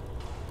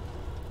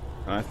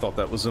 I thought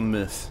that was a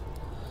myth.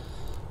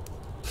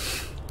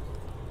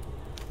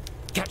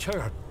 Catch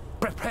her.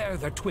 Prepare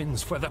the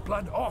twins for the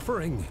blood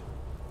offering.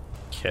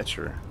 Catch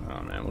her.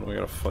 Oh man, what do we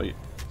gotta fight?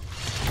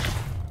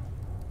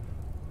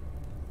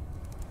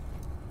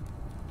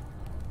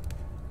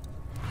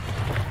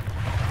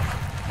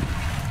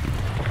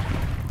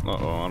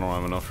 Uh-oh, I don't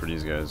have enough for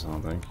these guys, I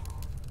don't think.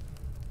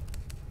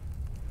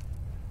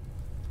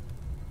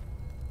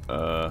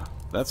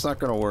 That's not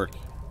gonna work.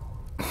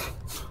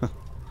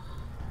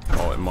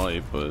 Oh, it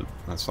might, but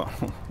that's not...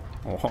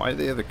 Why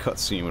they have the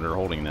cutscene when they're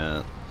holding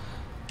that?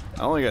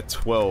 I only got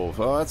 12.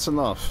 Oh, that's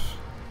enough.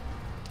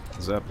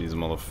 Zap these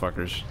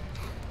motherfuckers.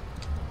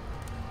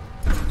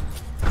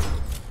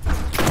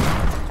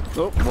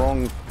 Oh,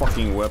 wrong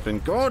fucking weapon.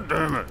 God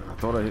damn it! I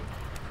thought I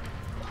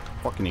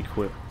fucking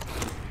equipped.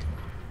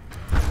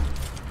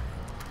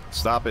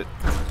 Stop it.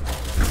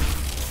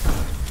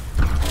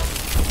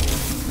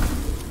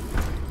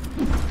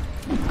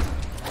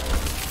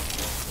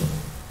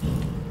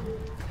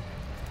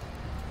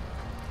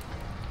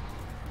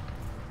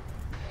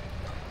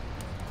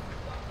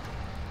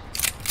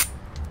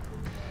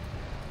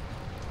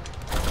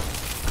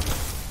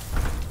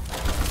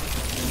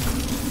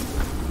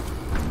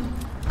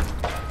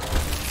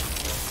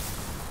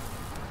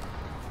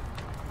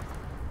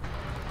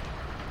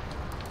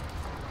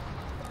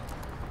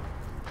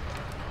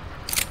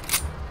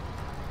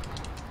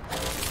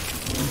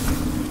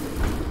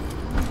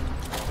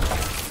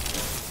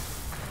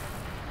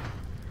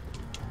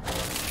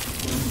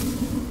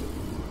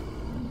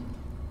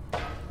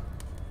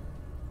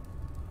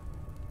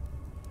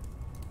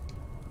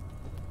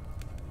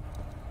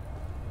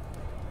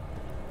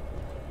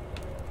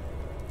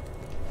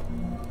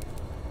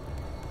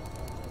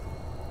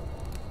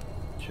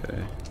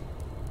 Okay.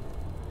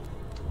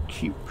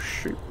 Keep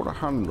shape with a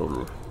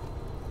handle.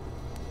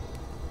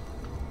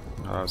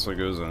 So it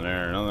goes in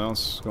there. Nothing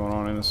else going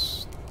on in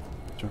this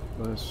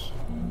place.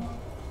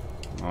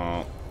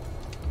 Oh.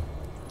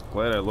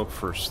 Glad I looked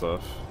for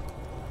stuff.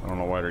 I don't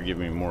know why they're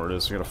giving me more of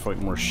this. I gotta fight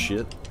more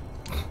shit.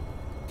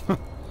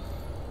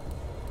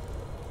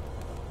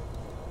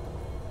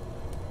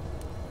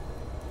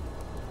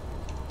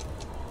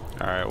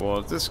 Alright, well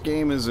if this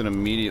game isn't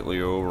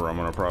immediately over, I'm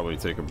gonna probably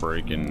take a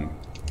break and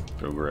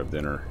go grab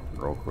dinner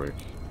real quick.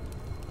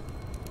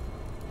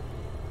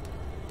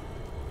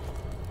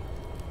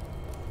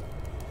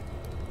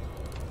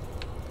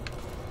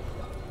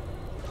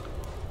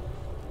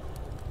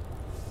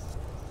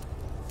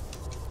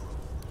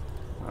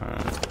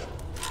 Alright.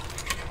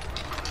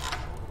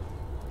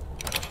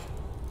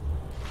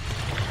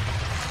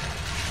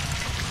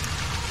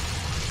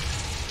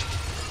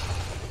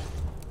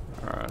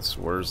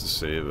 Where's the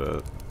save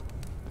at?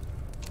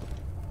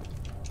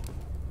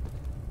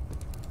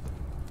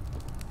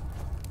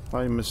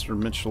 Hi, Mr.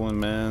 Michelin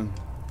Man.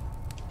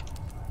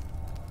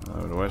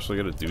 Do I actually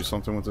gotta do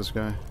something with this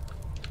guy?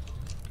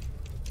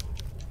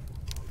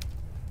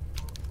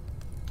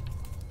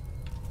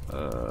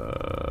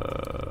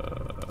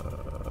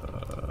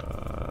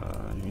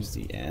 Use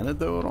the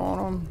antidote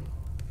on him?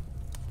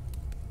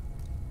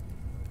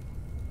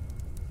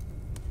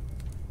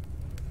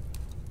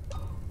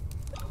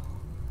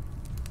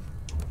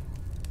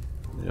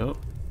 Yep.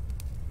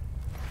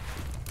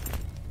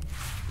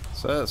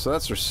 So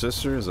that's her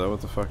sister? Is that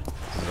what the fuck?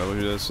 Is that what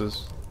this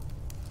is?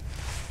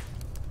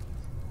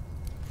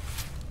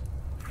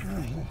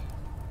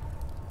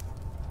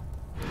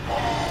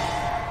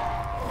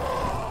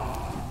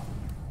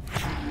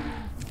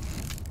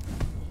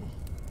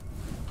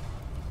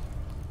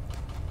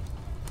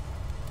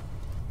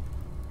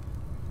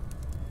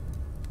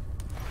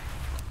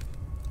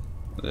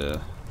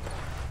 Yeah.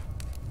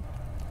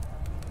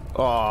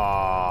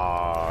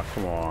 Aw,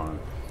 come on.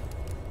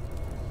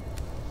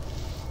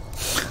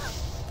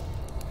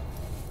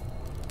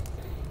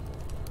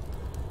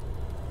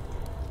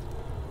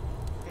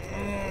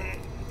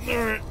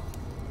 Alright.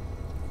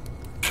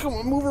 Come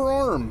on, move her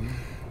arm.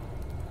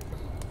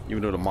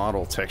 Even though the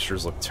model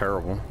textures look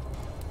terrible.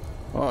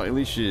 Well, at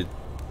least you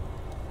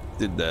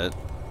did that.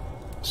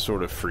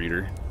 Sort of freed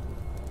her.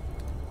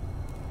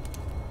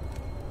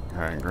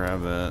 Alright,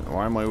 grab that.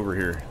 Why am I over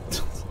here?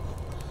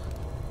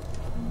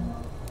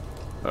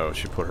 Oh,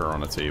 she put her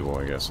on the table,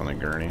 I guess, on the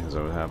gurney. Is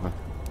that what happened?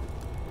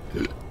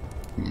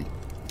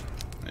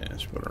 Yeah,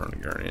 she put her on the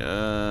gurney.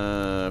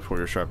 For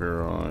your shop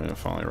here,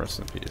 finally rest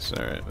in peace.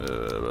 Alright.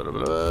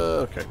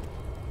 Okay.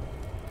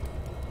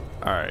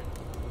 Alright.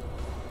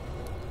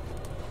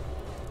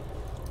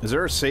 Is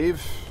there a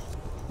save?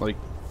 Like,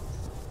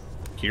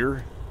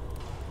 here?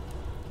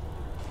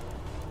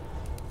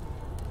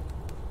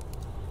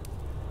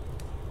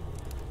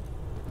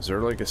 Is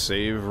there like a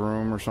save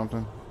room or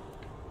something?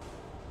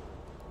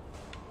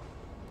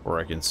 Or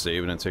I can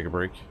save and then take a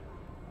break?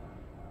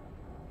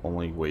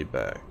 Only way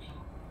back.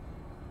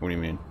 What do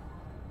you mean?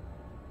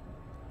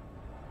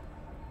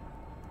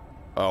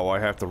 Oh, I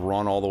have to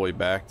run all the way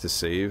back to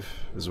save,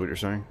 is what you're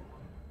saying?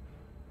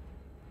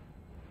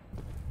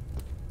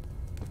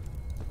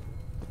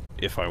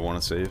 If I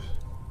want to save?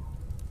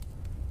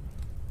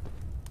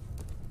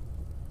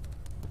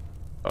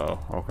 Oh,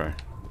 okay.